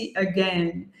sexy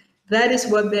again. That is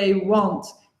what they want.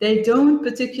 They don't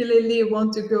particularly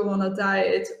want to go on a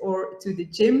diet or to the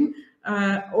gym,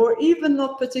 or even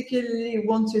not particularly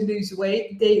want to lose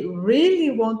weight. They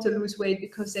really want to lose weight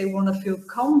because they want to feel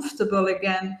comfortable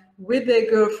again with their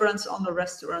girlfriends on the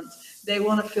restaurant. They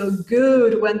want to feel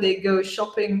good when they go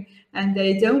shopping, and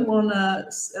they don't want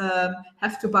to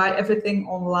have to buy everything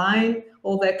online,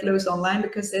 all their clothes online,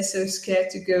 because they're so scared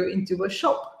to go into a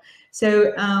shop.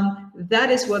 So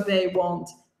that is what they want.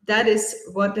 That is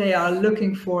what they are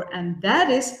looking for, and that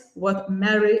is what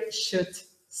Mary should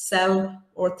sell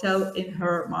or tell in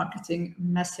her marketing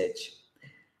message.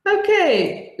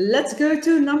 Okay, let's go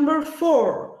to number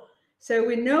 4. So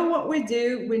we know what we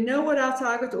do, we know what our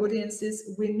target audience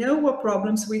is, we know what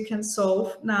problems we can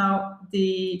solve. Now,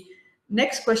 the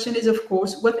next question is, of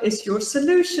course, what is your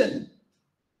solution?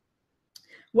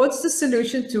 What's the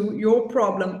solution to your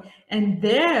problem? And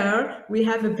there we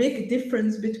have a big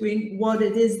difference between what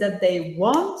it is that they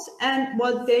want and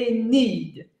what they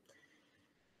need.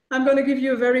 I'm going to give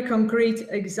you a very concrete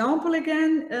example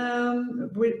again.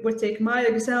 We'll take my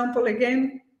example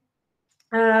again.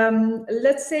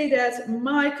 Let's say that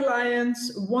my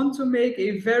clients want to make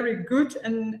a very good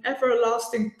and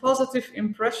everlasting positive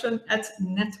impression at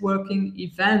networking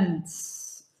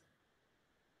events.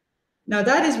 Now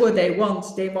that is what they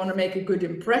want. They want to make a good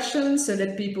impression so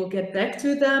that people get back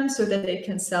to them, so that they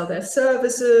can sell their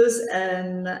services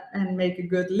and make a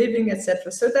good living,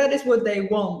 etc. So that is what they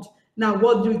want. Now,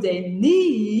 what do they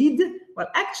need? Well,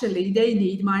 actually, they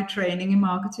need my training in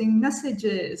marketing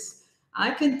messages.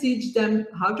 I can teach them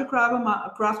how to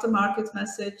craft a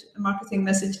marketing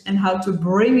message, and how to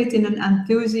bring it in an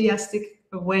enthusiastic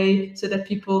way so that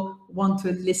people want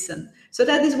to listen. So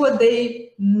that is what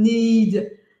they need.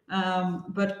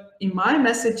 But in my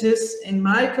messages, in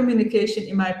my communication,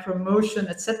 in my promotion,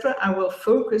 etc., I will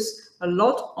focus a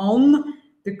lot on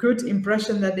the good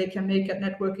impression that they can make at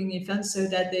networking events so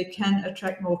that they can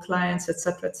attract more clients,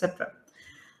 etc., etc.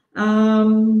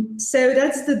 So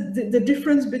that's the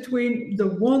difference between the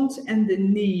want and the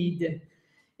need.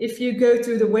 If you go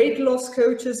to the weight loss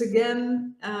coaches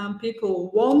again,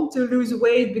 people want to lose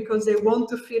weight because they want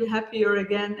to feel happier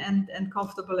again and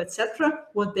comfortable, etc.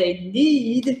 What they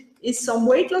need is some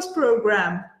weight loss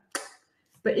program.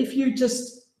 But if you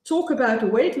just talk about a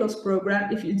weight loss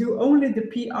program, if you do only the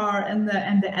PR and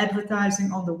the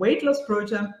advertising on the weight loss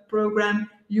program,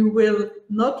 you will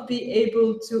not be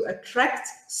able to attract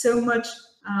so much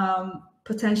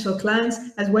potential clients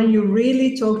as when you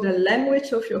really talk the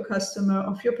language of your customer,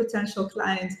 of your potential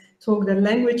client, talk the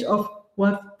language of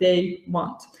what they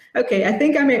want. Okay, I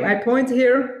think I made my point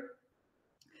here.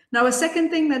 Now, a second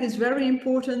thing that is very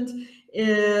important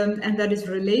and that is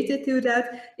related to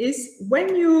that is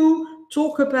when you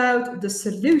talk about the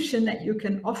solution that you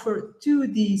can offer to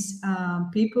these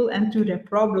people and to their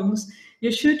problems,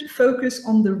 you should focus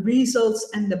on the results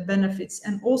and the benefits.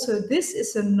 And also this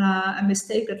is a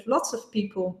mistake that lots of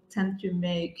people tend to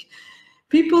make.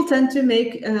 People tend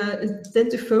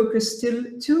to focus still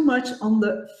too much on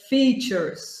the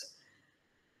features.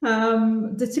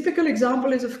 The typical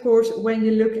example is, of course, when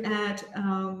you look at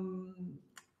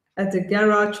the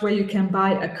garage where you can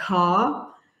buy a car.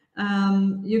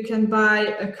 You can buy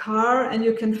a car and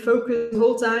you can focus the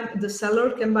whole time. The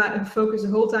seller can focus the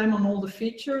whole time on all the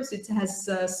features. It has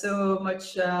so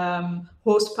much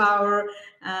horsepower,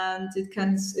 and it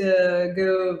can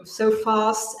go so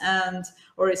fast,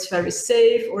 or it's very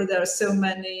safe, or there are so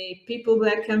many people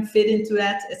that can fit into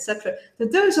that, etc.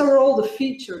 But those are all the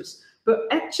features. But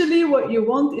actually what you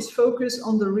want is focus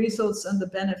on the results and the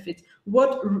benefit.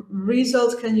 What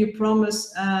results can you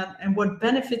promise and what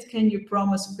benefit can you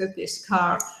promise with this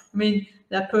car? I mean,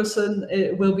 that person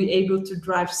will be able to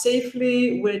drive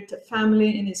safely with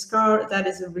family in his car. That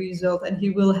is a result, and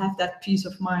he will have that peace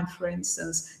of mind, for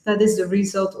instance. That is the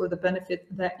result or the benefit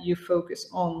that you focus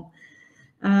on.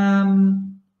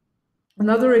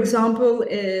 Another example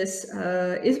is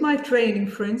my training,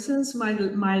 for instance,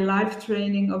 my live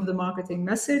training of the marketing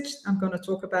message. I'm going to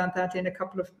talk about that in a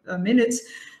couple of minutes,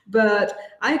 but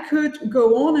I could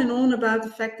go on and on about the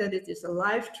fact that it is a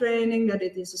live training, that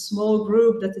it is a small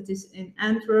group, that it is in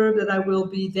Antwerp, that I will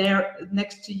be there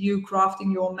next to you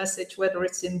crafting your message, whether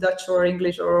it's in Dutch or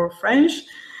English or French.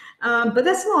 But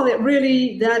that's not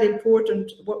really that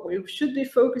important. What we should be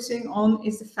focusing on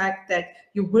is the fact that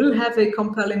you will have a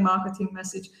compelling marketing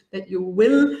message, that you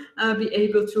will be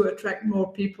able to attract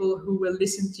more people who will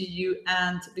listen to you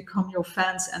and become your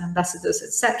fans and ambassadors,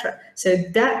 etc. So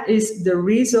that is the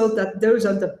result, that those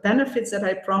are the benefits that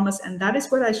I promise, and that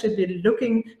is what I should be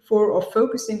looking for or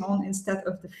focusing on instead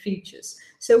of the features.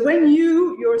 So when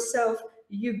you yourself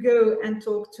go and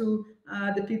talk to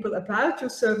the people about your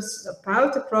services,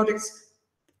 about the products,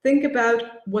 think about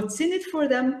what's in it for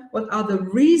them, what are the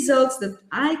results that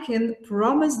I can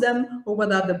promise them, or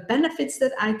what are the benefits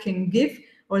that I can give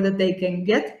or that they can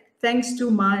get thanks to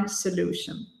my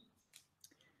solution.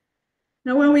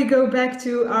 Now, when we go back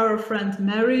to our friend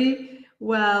Mary,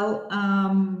 well,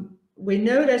 we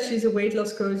know that she's a weight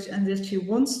loss coach and that she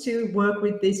wants to work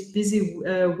with these busy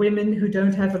women who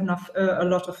don't have a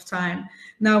lot of time.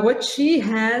 Now, what she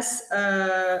has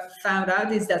found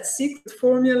out is that secret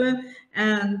formula,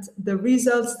 and the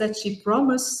results that she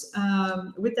promised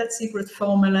with that secret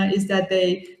formula is that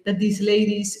these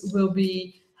ladies will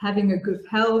be having a good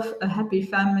health, a happy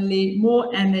family,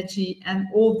 more energy, and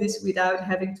all this without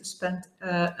having to spend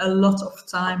a lot of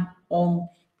time on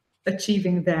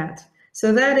achieving that.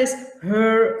 So that is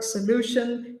her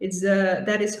solution.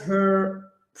 That is her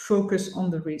focus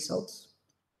on the results.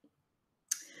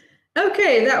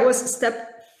 Okay, that was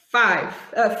step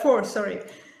 4, sorry.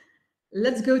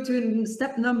 Let's go to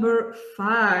step number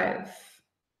 5.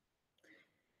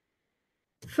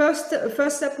 First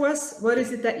step was, what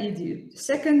is it that you do?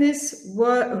 Second is,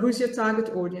 who's your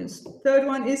target audience? Third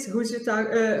one is, who's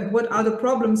your what are the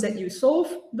problems that you solve?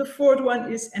 The fourth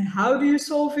one is, and how do you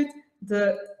solve it?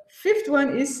 The fifth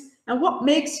one is, and what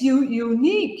makes you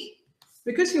unique?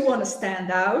 because you want to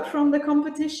stand out from the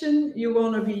competition, you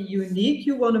want to be unique,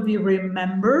 you want to be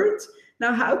remembered.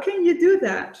 Now, how can you do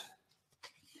that?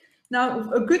 Now,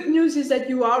 good news is that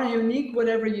you are unique,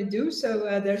 whatever you do.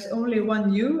 So there's only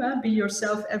one you. Be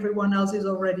yourself. Everyone else is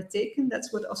already taken.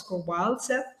 That's what Oscar Wilde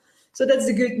said. So that's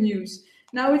the good news.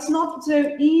 Now, it's not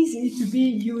so easy to be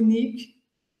unique.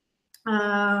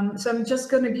 So I'm just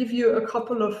going to give you a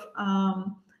couple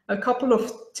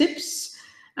of tips.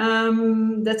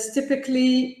 That's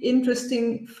typically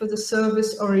interesting for the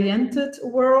service-oriented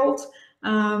world.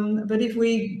 But if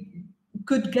we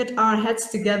could get our heads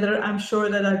together, I'm sure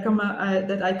that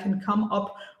I can come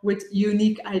up with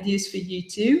unique ideas for you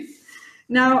too.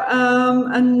 Now,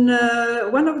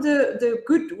 one of the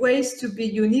good ways to be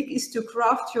unique is to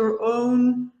craft your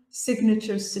own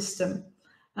signature system.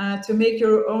 To make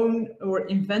your own or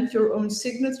invent your own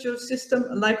signature system,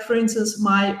 like for instance,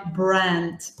 my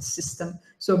brand system.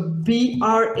 So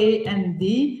BRAND,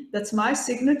 that's my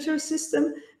signature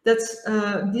system. That's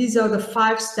these are the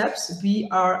 5 steps,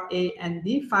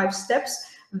 BRAND, 5 steps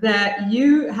that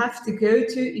you have to go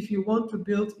to if you want to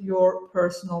build your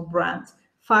personal brand.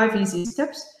 5 easy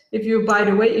steps. If you, by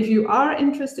the way, if you are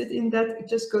interested in that,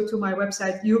 just go to my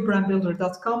website,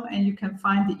 yourbrandbuilder.com, and you can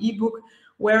find the ebook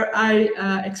where I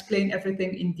explain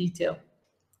everything in detail.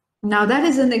 Now, that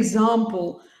is an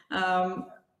example.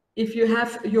 If you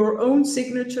have your own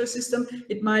signature system,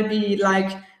 it might be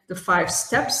like the 5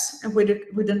 steps and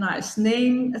with a nice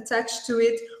name attached to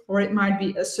it, or it might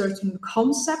be a certain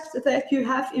concept that you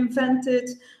have invented.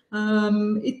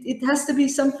 It has to be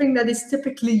something that is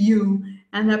typically you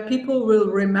and that people will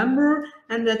remember,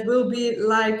 and that will be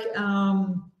like,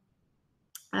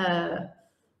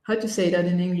 how to say that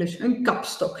in English? Een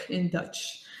kapstok in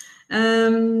Dutch.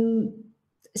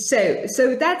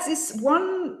 So that is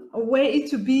one way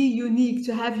to be unique,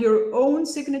 to have your own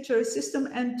signature system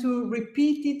and to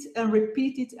repeat it and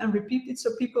repeat it and repeat it, so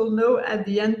people know at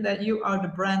the end that you are the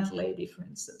brand lady, for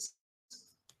instance.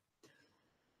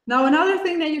 Now, another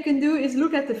thing that you can do is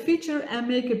look at the feature and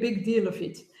make a big deal of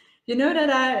it. You know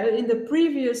that in the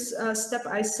previous step,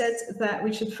 I said that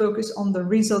we should focus on the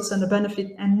results and the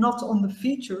benefit and not on the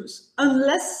features,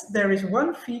 unless there is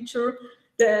one feature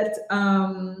that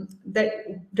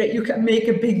that you can make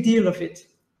a big deal of it.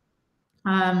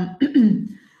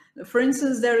 For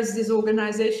instance, there is this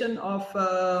organization of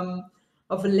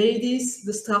ladies,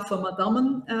 the Straffe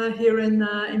Madammen, here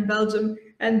in Belgium,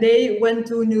 and they went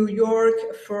to New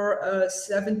York for a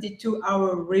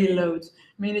 72-hour reload.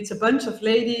 I mean, it's a bunch of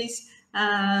ladies,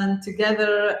 and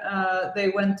together they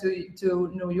went to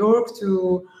New York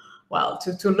to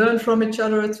learn from each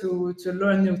other, to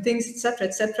learn new things,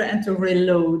 etc., and to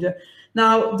reload.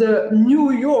 Now, the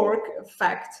New York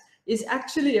fact is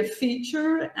actually a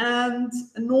feature and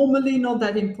normally not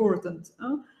that important.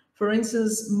 For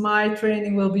instance, my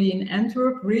training will be in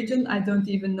Antwerp region. I don't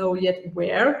even know yet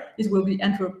where. It will be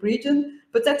Antwerp region,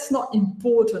 but that's not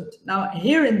important. Now,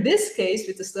 here in this case,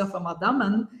 with the Straffe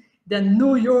Madammen, the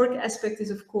New York aspect is,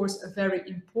 of course, a very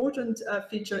important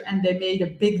feature, and they made a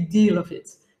big deal of it.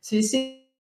 So you see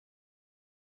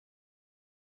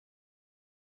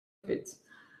it.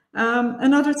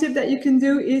 Another tip that you can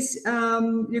do is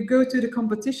you go to the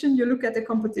competition, you look at the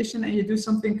competition, and you do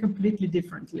something completely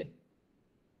differently.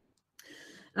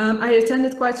 I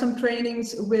attended quite some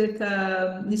trainings with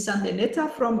Nissan Deneta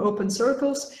from Open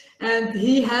Circles, and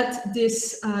he had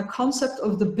this concept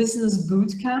of the business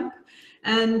boot camp.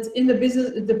 And in the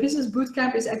business boot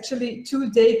camp is actually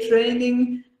 2-day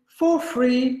training for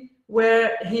free,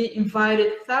 where he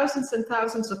invited thousands and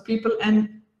thousands of people,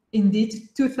 and indeed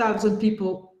 2,000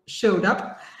 people showed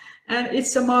up. And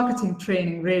it's a marketing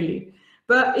training, really.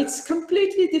 But it's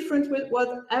completely different with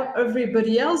what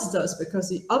everybody else does, because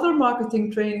the other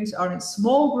marketing trainings are in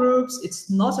small groups. It's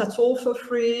not at all for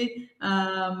free.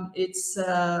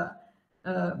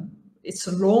 It's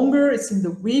longer. It's in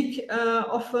the week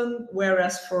often,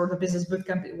 whereas for the business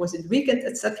bootcamp it was in the weekend,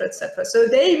 etc., etc. So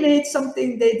they did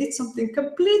something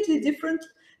completely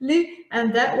differently,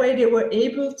 and that way they were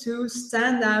able to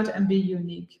stand out and be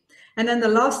unique. And then the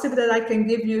last tip that I can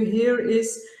give you here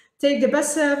is take the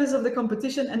best service of the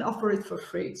competition and offer it for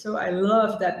free. So I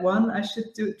love that one. I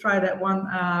should try that one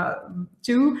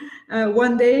too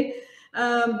one day.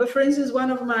 But for instance,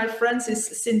 one of my friends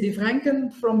is Cindy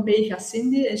Franken from Mega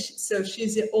Cindy, and so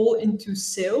she's all into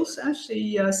sales.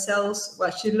 She sells, well,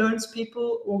 she learns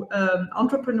people,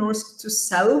 entrepreneurs, to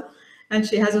sell, and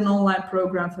she has an online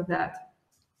program for that.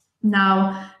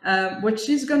 Now, what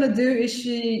she's going to do is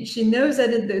she knows that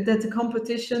the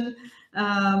competition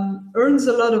earns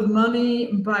a lot of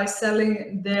money by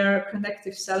selling their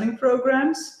connective selling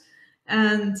programs.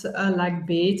 and like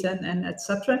Bait and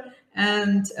etc.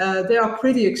 And they are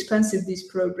pretty expensive, these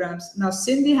programs. Now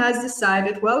Cindy has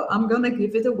decided, well, I'm gonna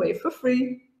give it away for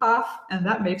free, half, and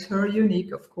that makes her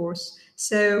unique, of course.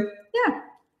 So yeah,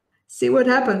 see what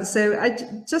happens. So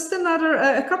just another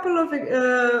a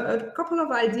couple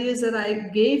of ideas that I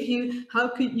gave you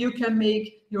how you can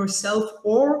make yourself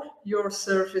or your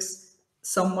service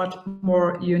somewhat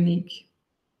more unique.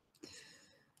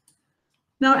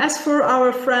 Now, as for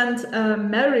our friend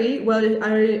Mary, well,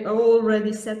 I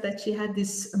already said that she had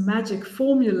this magic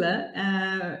formula,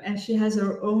 and she has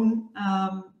her own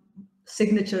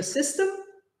signature system,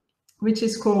 which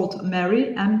is called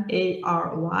Mary,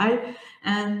 M-A-R-Y,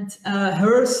 and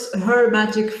her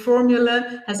magic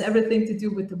formula has everything to do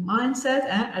with the mindset.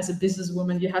 As a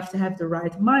businesswoman, you have to have the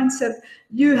right mindset.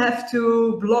 You have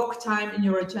to block time in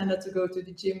your agenda to go to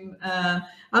the gym.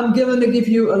 I'm going to give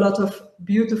you a lot of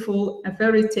beautiful and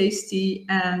very tasty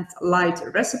and light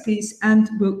recipes, and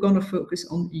we're going to focus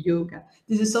on yoga.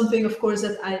 This is something, of course,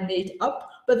 that I made up,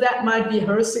 but that might be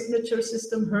her signature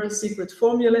system, her secret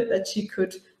formula that she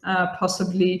could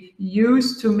possibly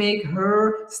use to make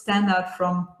her stand out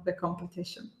from the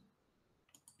competition.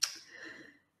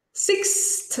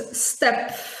 Sixth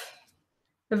step,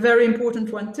 a very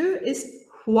important one too, is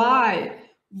why.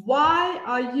 Why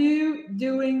are you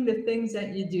doing the things that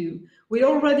you do? We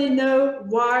already know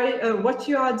why, what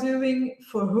you are doing,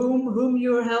 for whom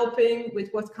you're helping, with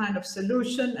what kind of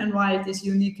solution, and why it is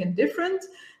unique and different.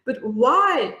 But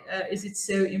why is it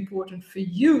so important for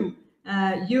you?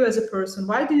 You as a person,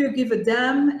 why do you give a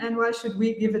damn, and why should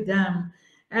we give a damn?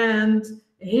 And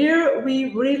here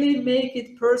we really make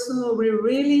it personal, we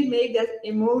really make that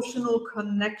emotional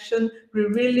connection, we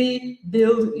really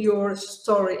build your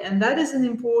story. And that is an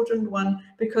important one,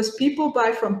 because people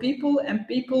buy from people, and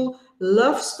people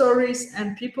love stories,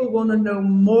 and people want to know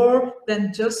more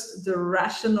than just the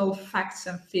rational facts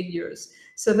and figures.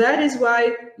 So that is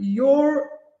why your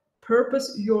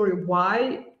purpose, your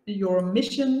why, your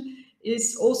mission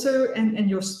is also, and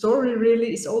your story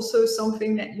really is also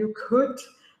something that you could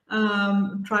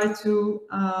try to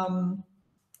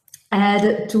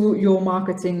add to your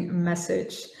marketing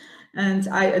message. And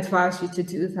I advise you to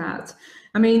do that.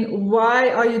 I mean,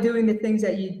 why are you doing the things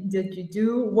that you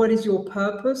do? What is your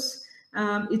purpose?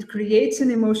 It creates an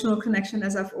emotional connection,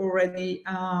 as I've already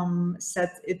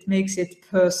said. It makes it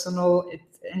personal,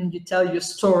 and you tell your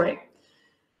story.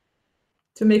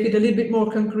 To make it a little bit more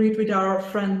concrete with our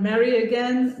friend Mary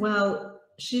again, well,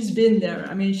 she's been there.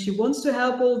 I mean, she wants to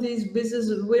help all these business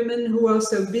women who are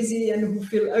so busy and who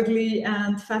feel ugly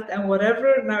and fat and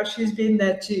whatever. Now she's been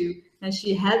there too. And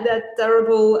she had that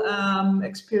terrible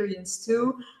experience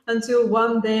too, until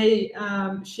one day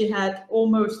she had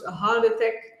almost a heart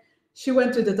attack. She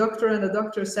went to the doctor, and the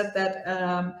doctor said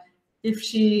that if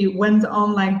she went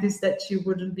on like this, that she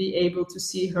wouldn't be able to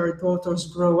see her daughters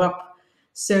grow up.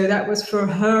 So that was for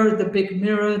her the big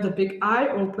mirror, the big eye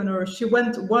opener. She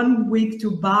went 1 week to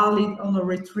Bali on a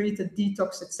retreat, a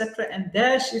detox, etc. And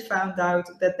there she found out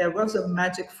that there was a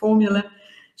magic formula.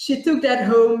 She took that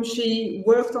home, she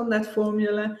worked on that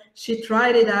formula, she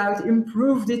tried it out,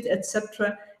 improved it,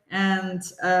 etc. And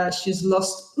she's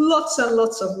lost lots and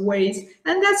lots of weight.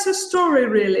 And that's her story,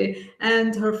 really.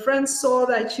 And her friends saw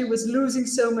that she was losing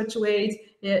so much weight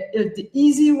the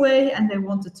easy way, and they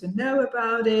wanted to know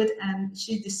about it. And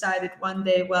she decided one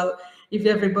day, well, if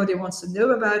everybody wants to know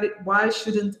about it, why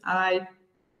shouldn't I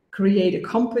create a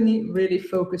company really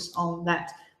focused on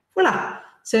that? Voila.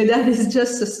 So that is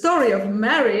just a story of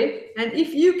Mary. And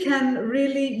if you can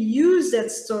really use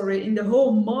that story in the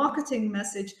whole marketing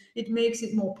message, it makes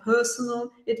it more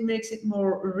personal, it makes it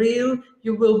more real.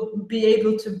 You will be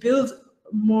able to build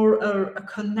more a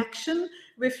connection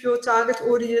with your target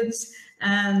audience,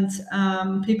 and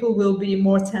people will be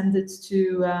more tended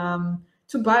to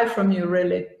buy from you,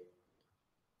 really.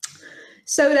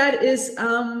 So that is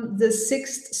the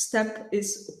sixth step,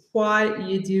 is why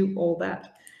you do all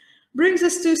that. Brings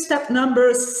us to step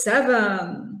number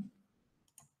 7.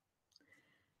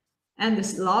 And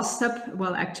this last step,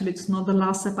 well, actually, it's not the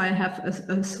last step. I have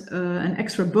an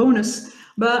extra bonus.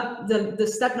 But the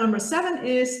step number 7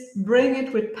 is bring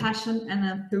it with passion and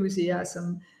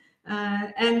enthusiasm.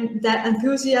 And that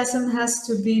enthusiasm has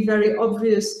to be very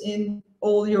obvious in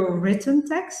all your written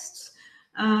texts.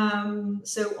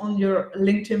 So on your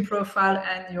LinkedIn profile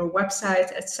and your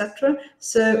website, etc.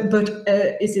 So, but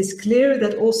it is clear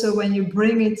that also when you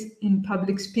bring it in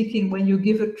public speaking, when you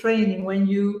give a training, when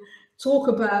you talk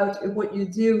about what you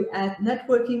do at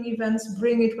networking events,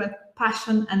 bring it with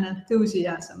passion and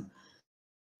enthusiasm.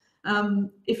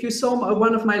 If you saw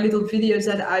one of my little videos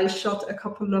that I shot a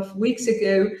couple of weeks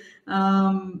ago,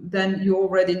 then you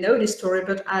already know this story,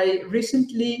 but I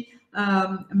recently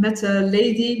met a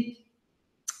lady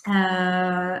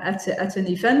at an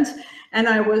event, and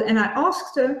I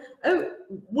asked her, "Oh,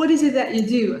 what is it that you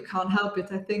do?" I can't help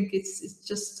it. I think it's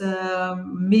just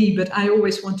me, but I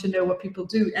always want to know what people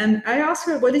do. And I asked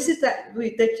her, "What is it that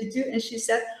you do?" And she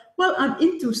said, "Well, I'm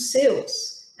into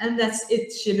sales." And that's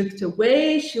it. She looked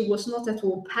away. She was not at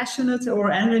all passionate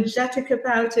or energetic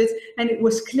about it. And it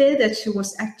was clear that she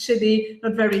was actually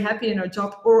not very happy in her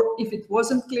job. Or if it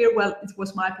wasn't clear, well, it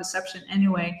was my perception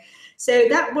anyway. So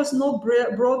that was not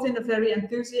brought in a very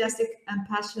enthusiastic and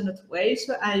passionate way.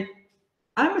 So I'm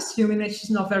assuming that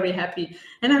she's not very happy.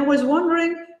 And I was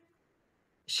wondering,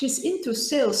 she's into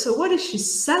sales. So what is she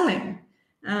selling?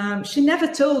 She never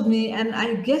told me, and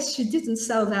I guess she didn't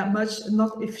sell that much,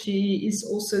 not if she is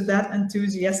also that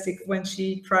enthusiastic when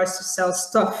she tries to sell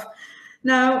stuff.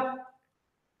 Now,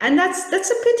 and that's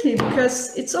a pity,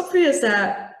 because it's obvious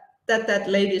that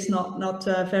lady is not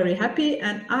very happy,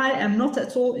 and I am not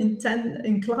at all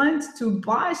inclined to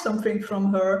buy something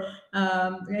from her,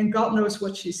 and God knows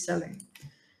what she's selling.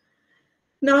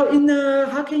 Now,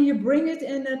 how can you bring it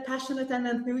in a passionate and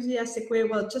enthusiastic way?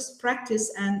 Well, just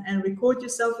practice and record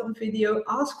yourself on video,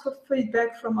 ask for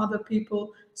feedback from other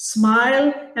people,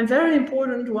 smile, and very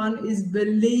important one is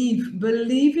believe.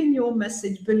 Believe in your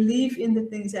message, believe in the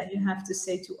things that you have to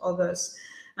say to others.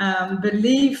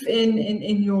 Believe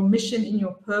in your mission, in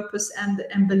your purpose,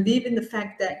 and believe in the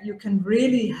fact that you can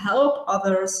really help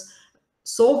others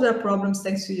solve their problems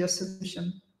thanks to your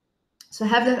solution. So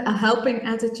have a helping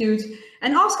attitude,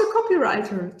 and ask a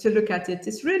copywriter to look at it.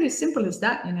 It's really simple as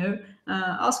that, you know.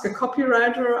 Ask a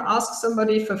copywriter, ask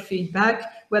somebody for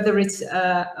feedback, whether it's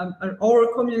an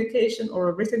oral communication or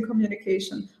a written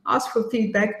communication. Ask for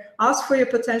feedback, ask for your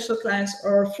potential clients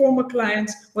or former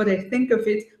clients what they think of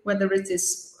it, whether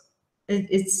it's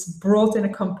brought in a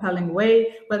compelling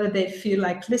way, whether they feel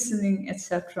like listening,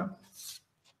 etc.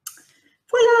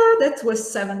 Voila, that was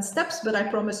 7 steps, but I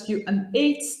promised you an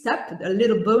 8th step, a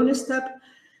little bonus step.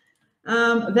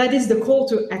 That is the call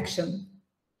to action.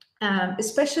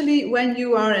 Especially when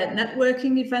you are at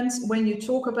networking events, when you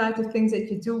talk about the things that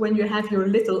you do, when you have your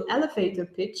little elevator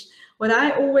pitch, what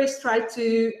I always try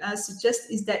to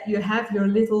suggest is that you have your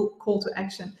little call to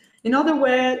action. In other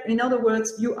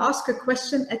words, you ask a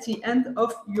question at the end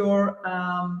of your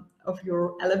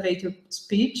elevator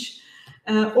speech,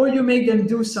 or you make them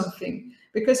do something.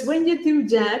 Because when you do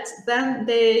that, then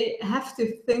they have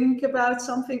to think about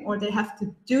something or they have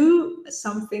to do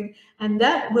something, and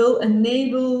that will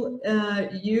enable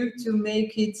you to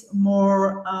make it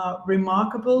more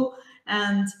remarkable,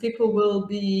 and people will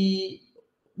be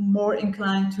more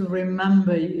inclined to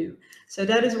remember you. So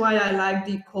that is why I like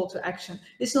the call to action.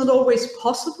 It's not always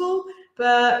possible,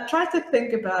 but try to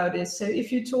think about it. So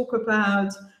if you talk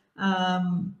about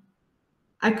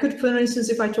I could, for instance,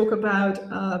 if I talk about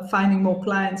finding more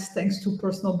clients thanks to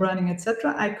personal branding,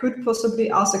 etc., I could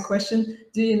possibly ask a question: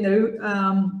 do you know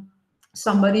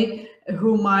somebody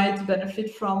who might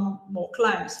benefit from more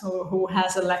clients, or who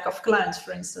has a lack of clients,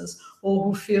 for instance, or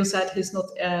who feels that he's not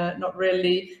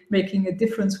really making a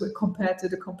difference compared to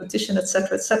the competition,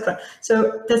 etc., etc.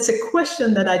 So that's a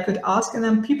question that I could ask, and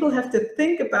then people have to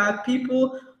think about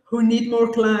people who need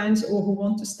more clients or who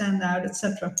want to stand out,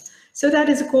 etc. So that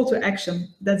is a call to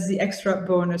action. That's the extra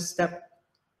bonus step.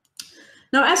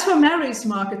 Now, as for Mary's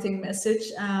marketing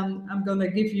message, I'm going to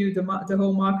give you the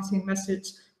whole marketing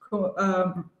message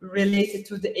related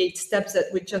to the 8 steps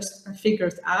that we just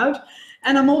figured out.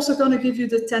 And I'm also going to give you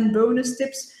the 10 bonus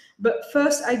tips. But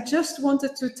first, I just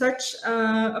wanted to touch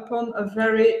upon a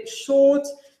very short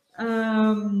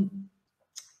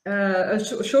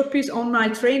short piece on my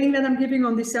training that I'm giving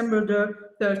on December the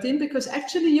 13th, because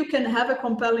actually you can have a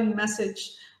compelling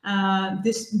message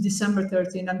this December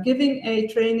 13th. I'm giving a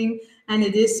training, and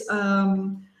it is,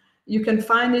 you can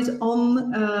find it on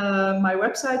my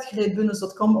website,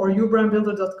 greetbundels.com or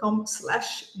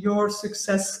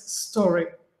yourbrandbuilder.com/yoursuccessstory.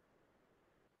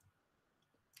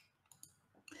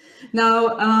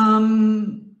 Now,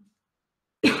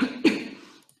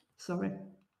 sorry.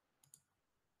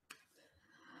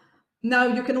 Now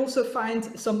you can also find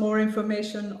some more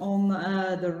information on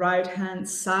the right-hand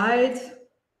side.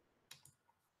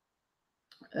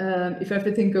 If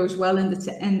everything goes well and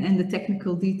the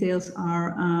technical details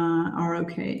are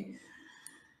okay.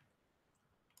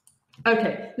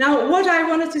 Okay. Now, what I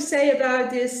wanted to say about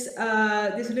this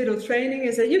this little training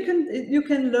is that you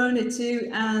can learn it too,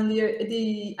 and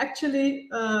the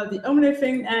only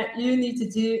thing that you need to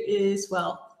do is,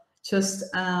 well, just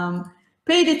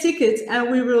pay the ticket and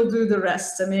we will do the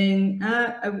rest. I mean,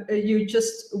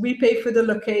 we pay for the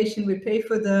location, we pay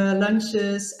for the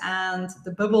lunches and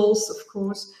the bubbles, of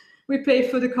course. We pay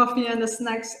for the coffee and the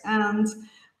snacks, and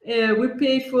we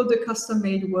pay for the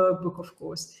custom-made workbook, of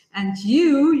course. And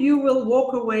you will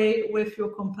walk away with your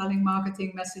compelling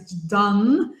marketing message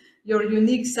done, your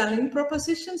unique selling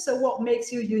proposition. So what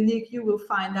makes you unique, you will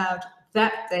find out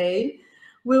that day.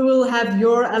 We will have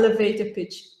your elevator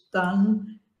pitch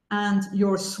done and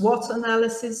your SWOT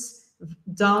analysis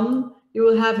done. You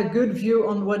will have a good view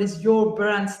on what is your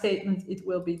brand statement. It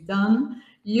will be done.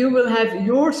 You will have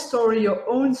your story, your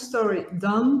own story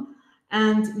done,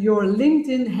 and your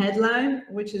LinkedIn headline,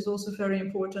 which is also very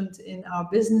important in our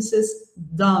businesses,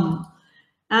 done.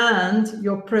 And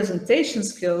your presentation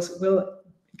skills will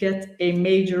get a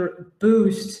major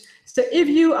boost. So if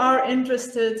you are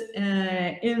interested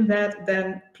in that,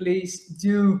 then please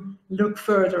do look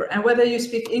further. And whether you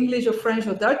speak English or French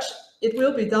or Dutch, it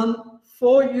will be done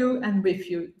for you and with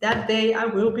you. That day I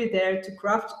will be there to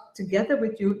craft together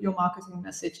with you your marketing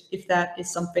message, if that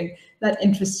is something that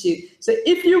interests you. So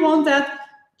if you want that,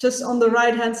 just on the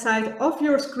right-hand side of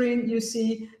your screen, you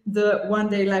see the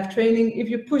one-day live training. If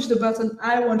you push the button,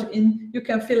 I want in, you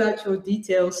can fill out your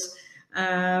details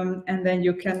and then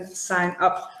you can sign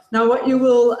up. Now, what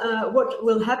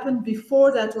will happen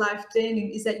before that live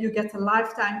training is that you get a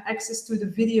lifetime access to the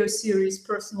video series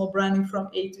Personal Branding from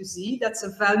A to Z. That's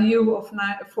a value of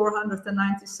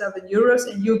 497 euros,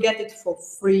 and you get it for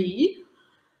free.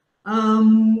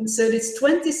 So it's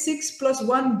 26 plus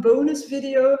 1 bonus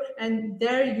video, and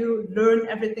there you learn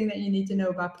everything that you need to know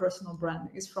about personal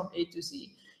branding. It's from A to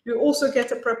Z. You also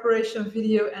get a preparation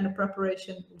video and a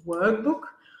preparation workbook.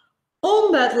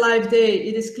 On that live day,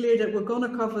 it is clear that we're going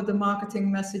to cover the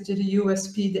marketing message, the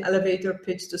USP, the elevator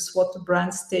pitch, the SWOT, the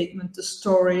brand statement, the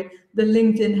story, the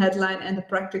LinkedIn headline, and the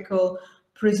practical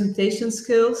presentation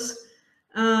skills.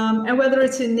 And whether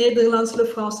it's in Nederlands, Le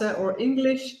Français, or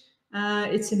English,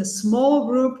 it's in a small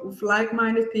group of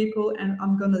like-minded people, and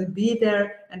I'm going to be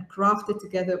there and craft it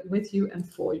together with you and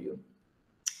for you.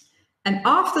 And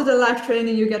after the live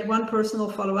training, you get one personal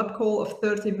follow-up call of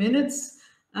 30 minutes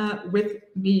with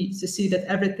me to see that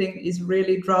everything is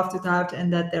really drafted out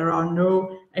and that there are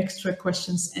no extra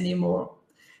questions anymore.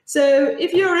 So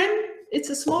if you're in, it's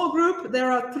a small group. There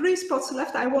are 3 spots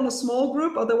left. I want a small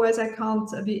group, otherwise I can't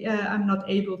be, I'm not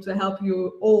able to help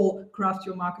you all craft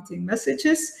your marketing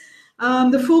messages.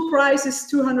 The full price is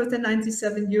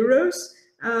 297 euros,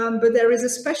 but there is a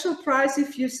special price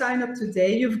if you sign up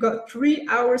today. You've got 3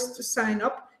 hours to sign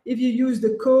up. If you use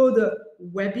the code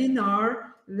webinar,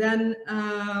 then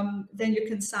you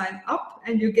can sign up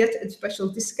and you get a special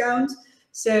discount.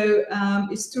 So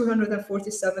it's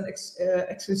 247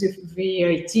 exclusive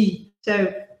VAT. So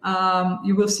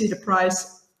you will see the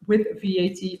price with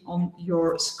VAT on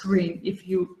your screen if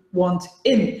you want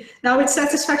in. Now it's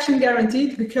satisfaction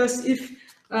guaranteed, because if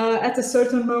at a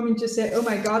certain moment you say, oh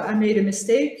my God, I made a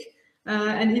mistake,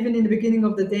 and even in the beginning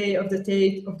of the day of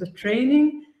the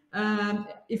training,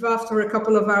 if after a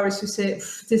couple of hours you say,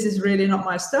 this is really not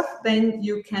my stuff, then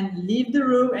you can leave the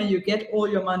room and you get all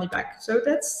your money back. So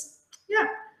that's, yeah,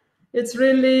 it's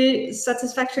really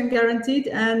satisfaction guaranteed,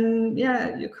 and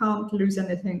yeah, you can't lose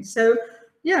anything. So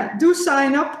yeah, do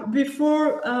sign up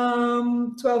before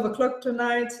 12 o'clock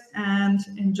tonight and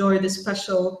enjoy the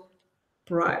special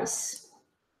prize.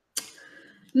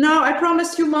 Now, I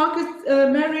promised you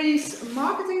Mary's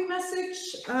marketing message.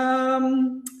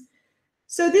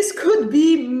 So this could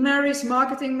be Mary's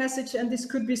marketing message, and this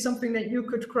could be something that you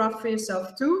could craft for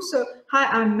yourself too. So, hi,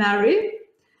 I'm Mary,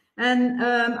 and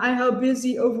I help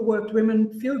busy, overworked women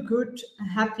feel good,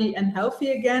 happy, and healthy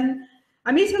again.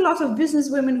 I meet a lot of business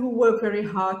women who work very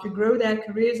hard to grow their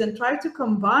careers and try to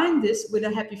combine this with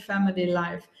a happy family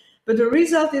life. But the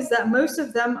result is that most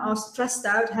of them are stressed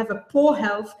out, have a poor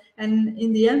health, and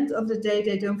in the end of the day,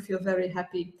 they don't feel very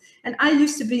happy. And I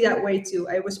used to be that way too.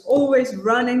 I was always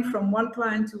running from one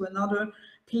client to another,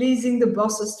 pleasing the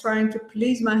bosses, trying to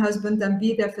please my husband and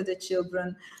be there for the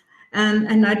children.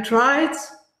 And I tried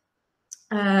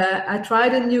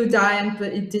a new diet,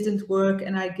 but it didn't work,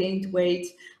 and I gained weight.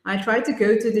 I tried to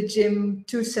go to the gym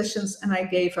 2 sessions and I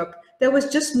gave up. There was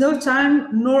just no time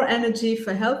nor energy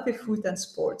for healthy food and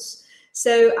sports.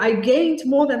 So I gained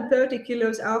more than 30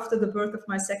 kilos after the birth of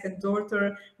my second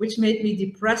daughter, which made me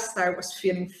depressed. I was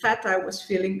feeling fat, I was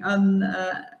feeling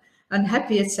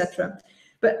unhappy, etc.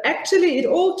 But actually it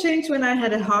all changed when I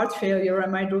had a heart failure,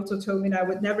 and my daughter told me that I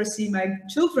would never see my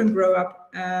children grow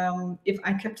up if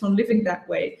I kept on living that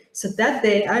way. So that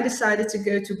day I decided to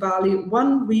go to Bali,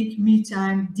 1 week me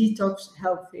time, detox,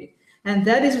 healthy. And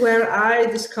that is where I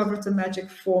discovered the magic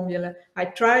formula. I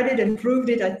tried it, improved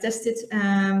it, I tested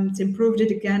and improved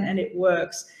it again, and it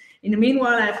works. In the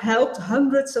meanwhile, I've helped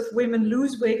hundreds of women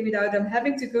lose weight without them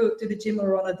having to go to the gym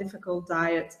or on a difficult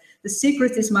diet. The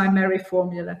secret is my Mary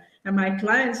formula. And my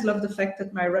clients love the fact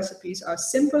that my recipes are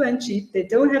simple and cheap. They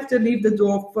don't have to leave the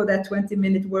door for that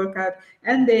 20-minute workout.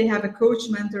 And they have a coach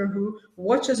mentor who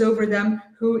watches over them,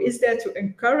 who is there to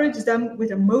encourage them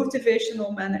with a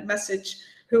motivational message,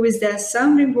 who is their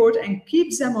sounding board and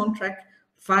keeps them on track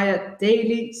via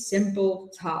daily simple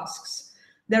tasks.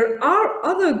 There are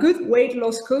other good weight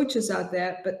loss coaches out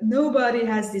there, but nobody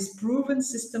has this proven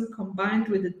system combined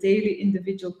with the daily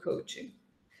individual coaching.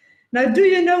 Now, do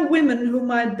you know women who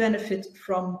might benefit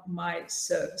from my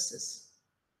services?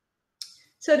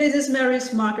 So this is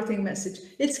Mary's marketing message.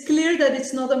 It's clear that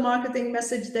it's not a marketing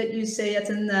message that you say at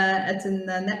a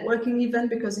networking event,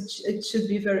 because it should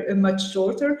be very much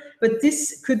shorter, but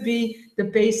this could be the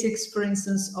basics, for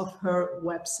instance, of her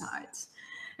website.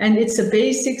 And it's a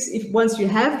basics. If once you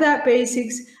have that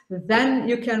basics, then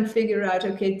you can figure out,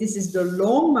 okay, this is the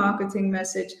long marketing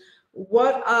message.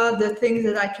 What are the things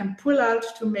that I can pull out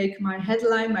to make my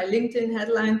headline, my LinkedIn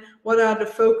headline? What is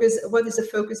the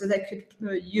focus that I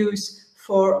could use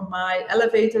for my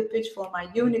elevator pitch, for my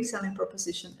unique selling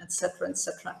proposition, etc.,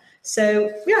 etc.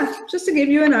 So yeah, just to give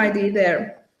you an idea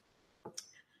there.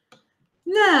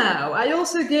 Now, I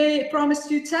also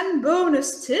promised you 10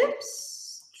 bonus tips.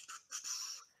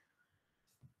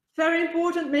 Very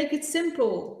important, make it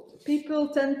simple. People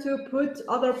tend to put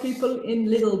other people in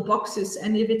little boxes,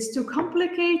 and if it's too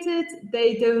complicated,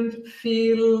 they don't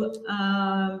feel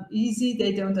easy,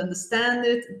 they don't understand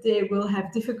it, they will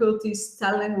have difficulties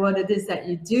telling what it is that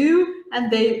you do,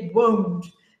 and they won't.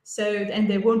 And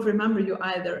they won't remember you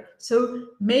either. So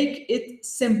make it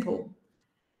simple.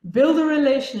 Build a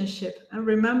relationship, and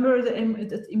remember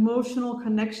the emotional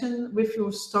connection with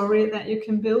your story that you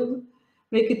can build.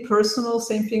 Make it personal,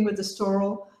 same thing with the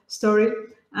story.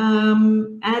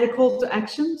 Add a call to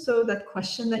action, so that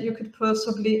question that you could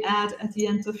possibly add at the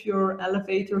end of your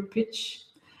elevator pitch.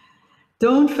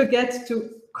 Don't forget to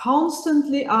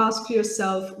constantly ask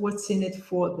yourself what's in it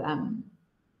for them.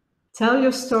 Tell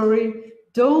your story.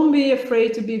 Don't be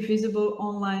afraid to be visible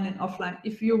online and offline.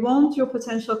 If you want your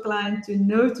potential client to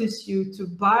notice you, to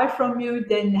buy from you,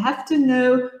 then you have to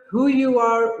know who you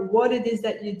are, what it is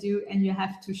that you do, and you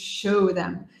have to show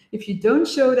them. If you don't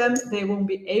show them, they won't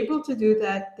be able to do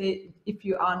that. If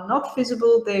you are not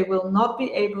visible, they will not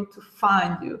be able to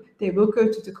find you. They will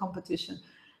go to the competition.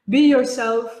 Be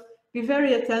yourself. Be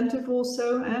very attentive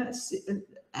also.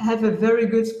 Have a very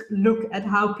good look at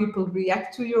how people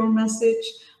react to your message.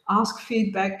 Ask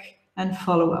feedback and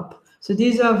follow up. So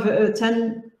these are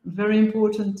 10 very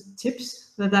important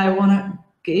tips that I want to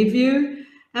give you.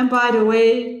 And by the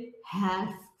way, have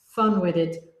fun with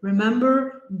it.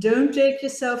 Remember, don't take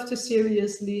yourself too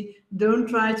seriously. Don't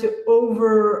try to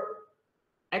over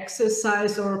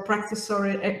exercise or practice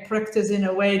in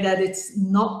a way that it's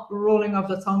not rolling off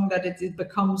the tongue, that it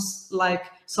becomes like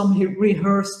some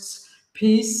rehearsed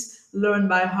piece learned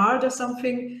by heart or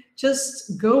something.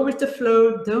 Just go with the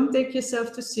flow. Don't take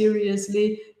yourself too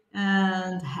seriously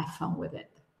and have fun with it.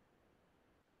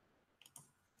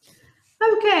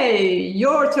 Okay,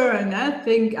 your turn. I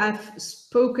think I've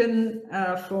spoken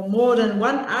for more than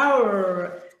 1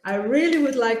 hour. I really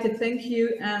would like to thank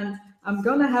you, and I'm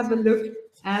gonna have a look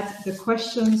at the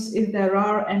questions, if there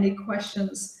are any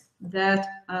questions that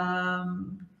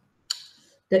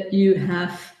that you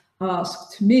have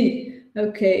asked me.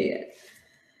 Okay.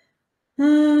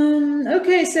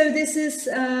 Okay, so this is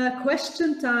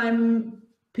question time,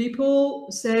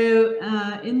 people. So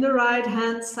in the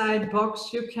right-hand side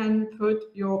box, you can put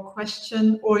your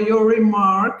question or your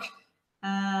remark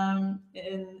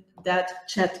in that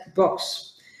chat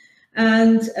box.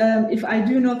 And if I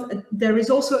do not, there is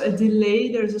also a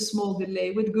delay. There's a small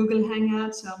delay with Google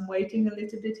Hangouts. So I'm waiting a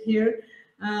little bit here.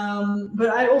 But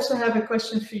I also have a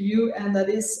question for you, and that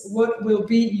is, what will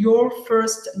be your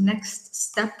first next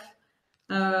step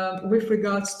with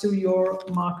regards to your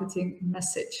marketing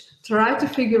message? Try to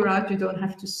figure out, you don't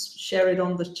have to share it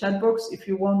on the chat box. If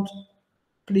you want,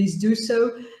 please do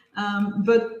so.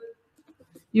 But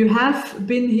you have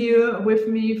been here with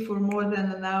me for more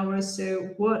than an hour,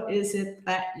 so what is it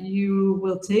that you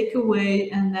will take away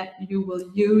and that you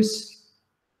will use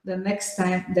the next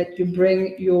time that you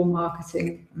bring your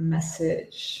marketing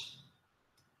message?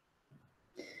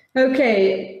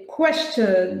 Okay,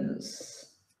 questions.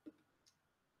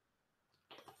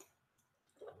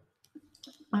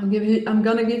 I'm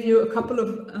gonna give you a couple of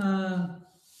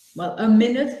well, a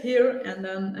minute here, and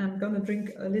then I'm going to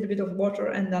drink a little bit of water,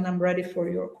 and then I'm ready for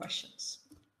your questions.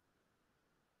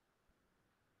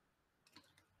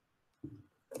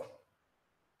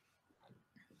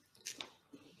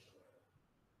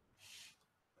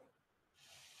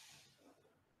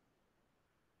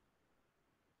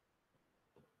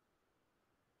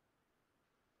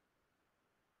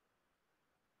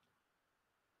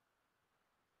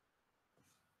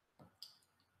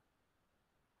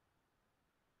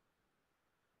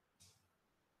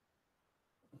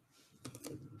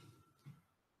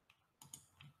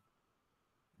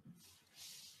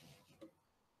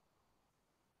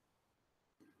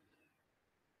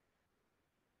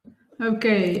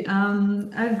 Okay,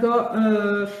 I've got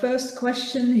a first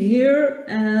question here,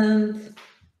 and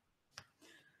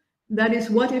that is,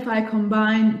 what if I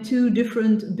combine two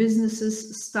different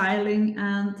businesses, styling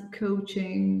and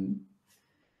coaching?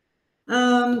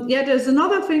 Yeah, there's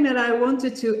another thing that I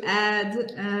wanted to add,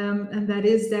 and that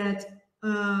is that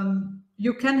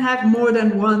you can have more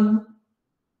than one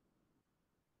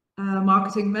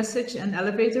marketing message and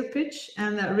elevator pitch,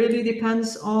 and that really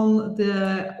depends on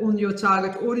your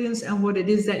target audience and what it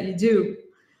is that you do.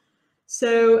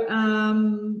 So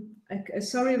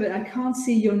sorry, but I can't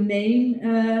see your name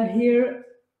here,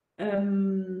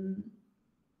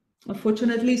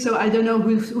 unfortunately. So I don't know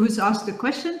who's asked the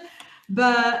question,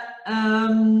 but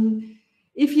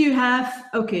if you have,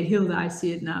 okay, Hilda, I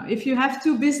see it now. If you have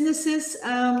two businesses,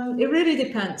 it really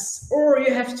depends. Or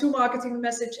you have two marketing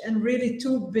message and really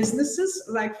two businesses.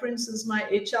 Like, for instance, my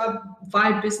HR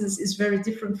vibe business is very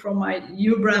different from my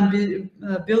U-brand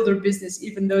builder business,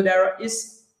 even though there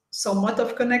is somewhat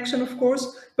of connection, of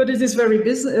course, but it is very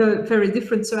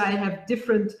different. So I have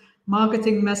different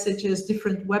marketing messages,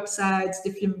 different websites,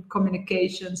 different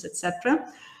communications, etc.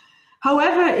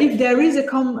 However, if there is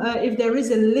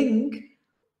a link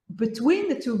between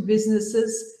the two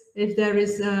businesses, if there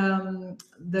is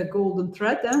the golden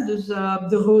thread, dus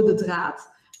de rode draad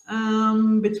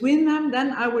between them,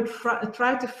 then I would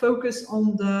try to focus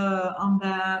on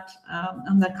that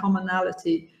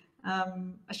commonality.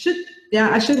 I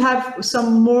should have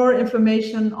some more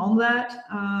information on that.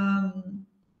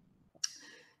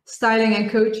 Styling and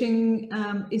coaching,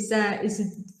 are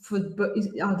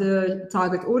the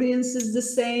target audiences the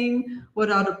same? What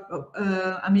are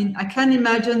the, I mean, I can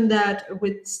imagine that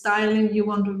with styling, you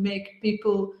want to make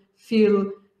people feel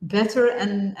better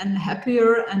and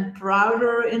happier and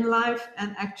prouder in life.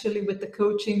 And actually with the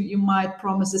coaching, you might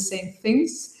promise the same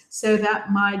things. So that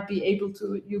you might be able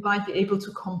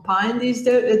to combine these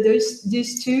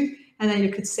two. And then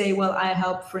you could say, well, I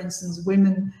help, for instance,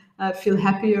 women feel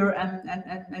happier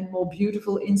and more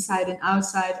beautiful inside and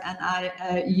outside. And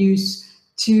I use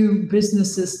two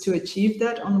businesses to achieve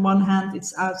that. On one hand,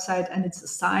 it's outside and it's a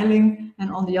styling. And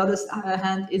on the other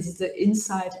hand, it's the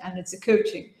inside and it's a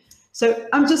coaching. So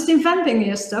I'm just inventing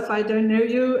your stuff. I don't know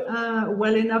you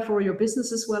well enough or your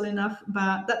businesses well enough,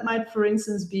 but that might, for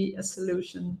instance, be a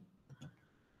solution.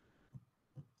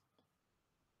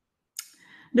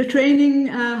 The training,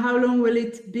 how long will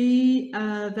it be?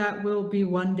 That will be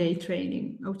 1 day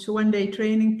training. So 1 day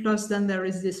training, plus then there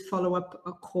is this follow-up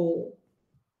call.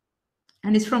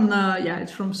 And it's from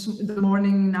it's from the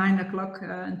morning 9 o'clock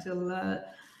until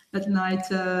at night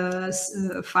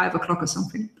 5 o'clock or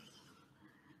something.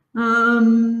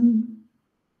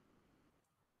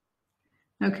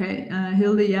 Okay,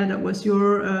 Hilde, yeah, that was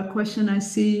your question. I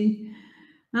see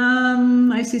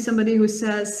somebody who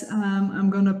says, I'm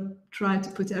gonna try to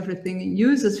put everything in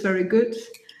use. That's very good.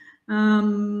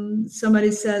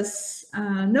 Somebody says,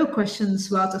 no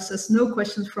questions. Walter says, no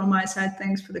questions from my side.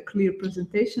 Thanks for the clear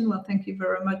presentation. Well, thank you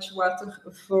very much, Walter,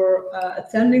 for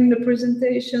attending the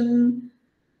presentation.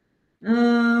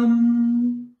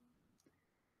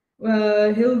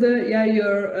 Hilde, yeah,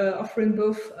 you're offering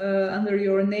both under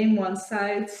your name one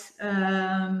side.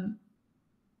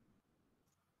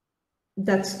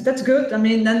 That's good. I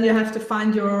mean, then you have to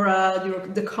find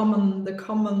the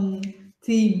common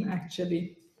theme,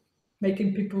 actually,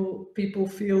 making people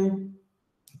feel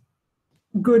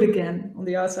good again on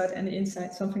the outside and the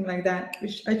inside, something like that.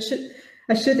 Which I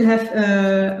should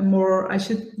have more. I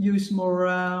should use more.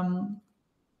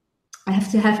 I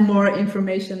have to have more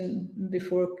information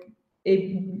before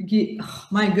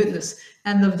my goodness,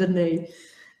 end of the day.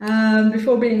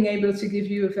 Before being able to give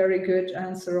you a very good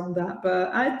answer on that,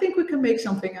 but I think we can make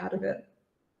something out of it.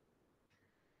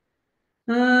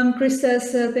 Chris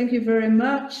says, thank you very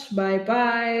much.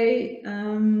 Bye-bye.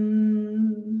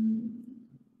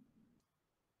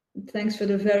 Thanks for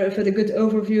the good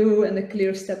overview and the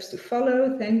clear steps to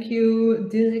follow. Thank you,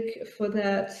 Dirk, for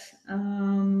that.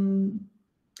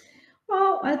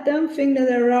 Well, I don't think that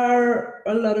there are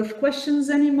a lot of questions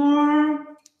anymore.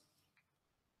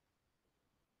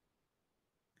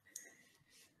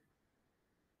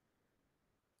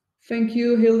 Thank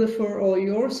you, Hilde, for all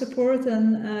your support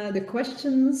and the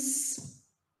questions.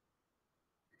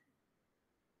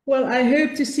 Well, I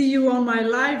hope to see you on my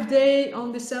live day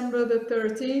on December the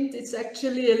 13th. It's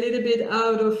actually a little bit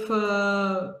out of,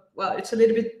 well, it's a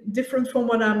little bit different from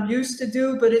what I'm used to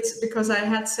do, but it's because I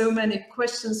had so many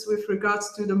questions with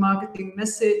regards to the marketing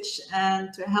message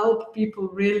and to help people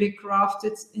really craft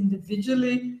it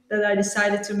individually that I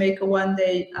decided to make a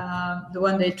the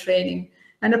one-day training.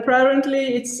 And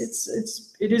apparently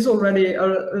it is already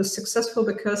a successful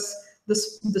because the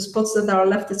spots that are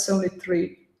left, it's only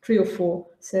three or four.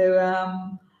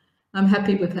 So I'm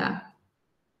happy with that.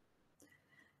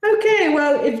 Okay,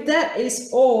 well, if that is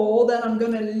all, then I'm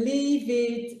going to leave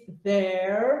it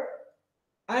there.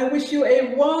 I wish you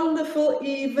a wonderful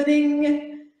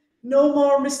evening. No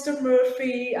more Mr.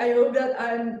 Murphy. I hope that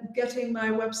I'm getting my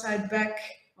website back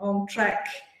on track.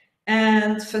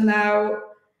 And for now,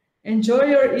 enjoy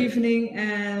your evening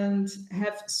and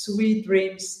have sweet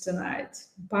dreams tonight.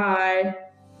 Bye.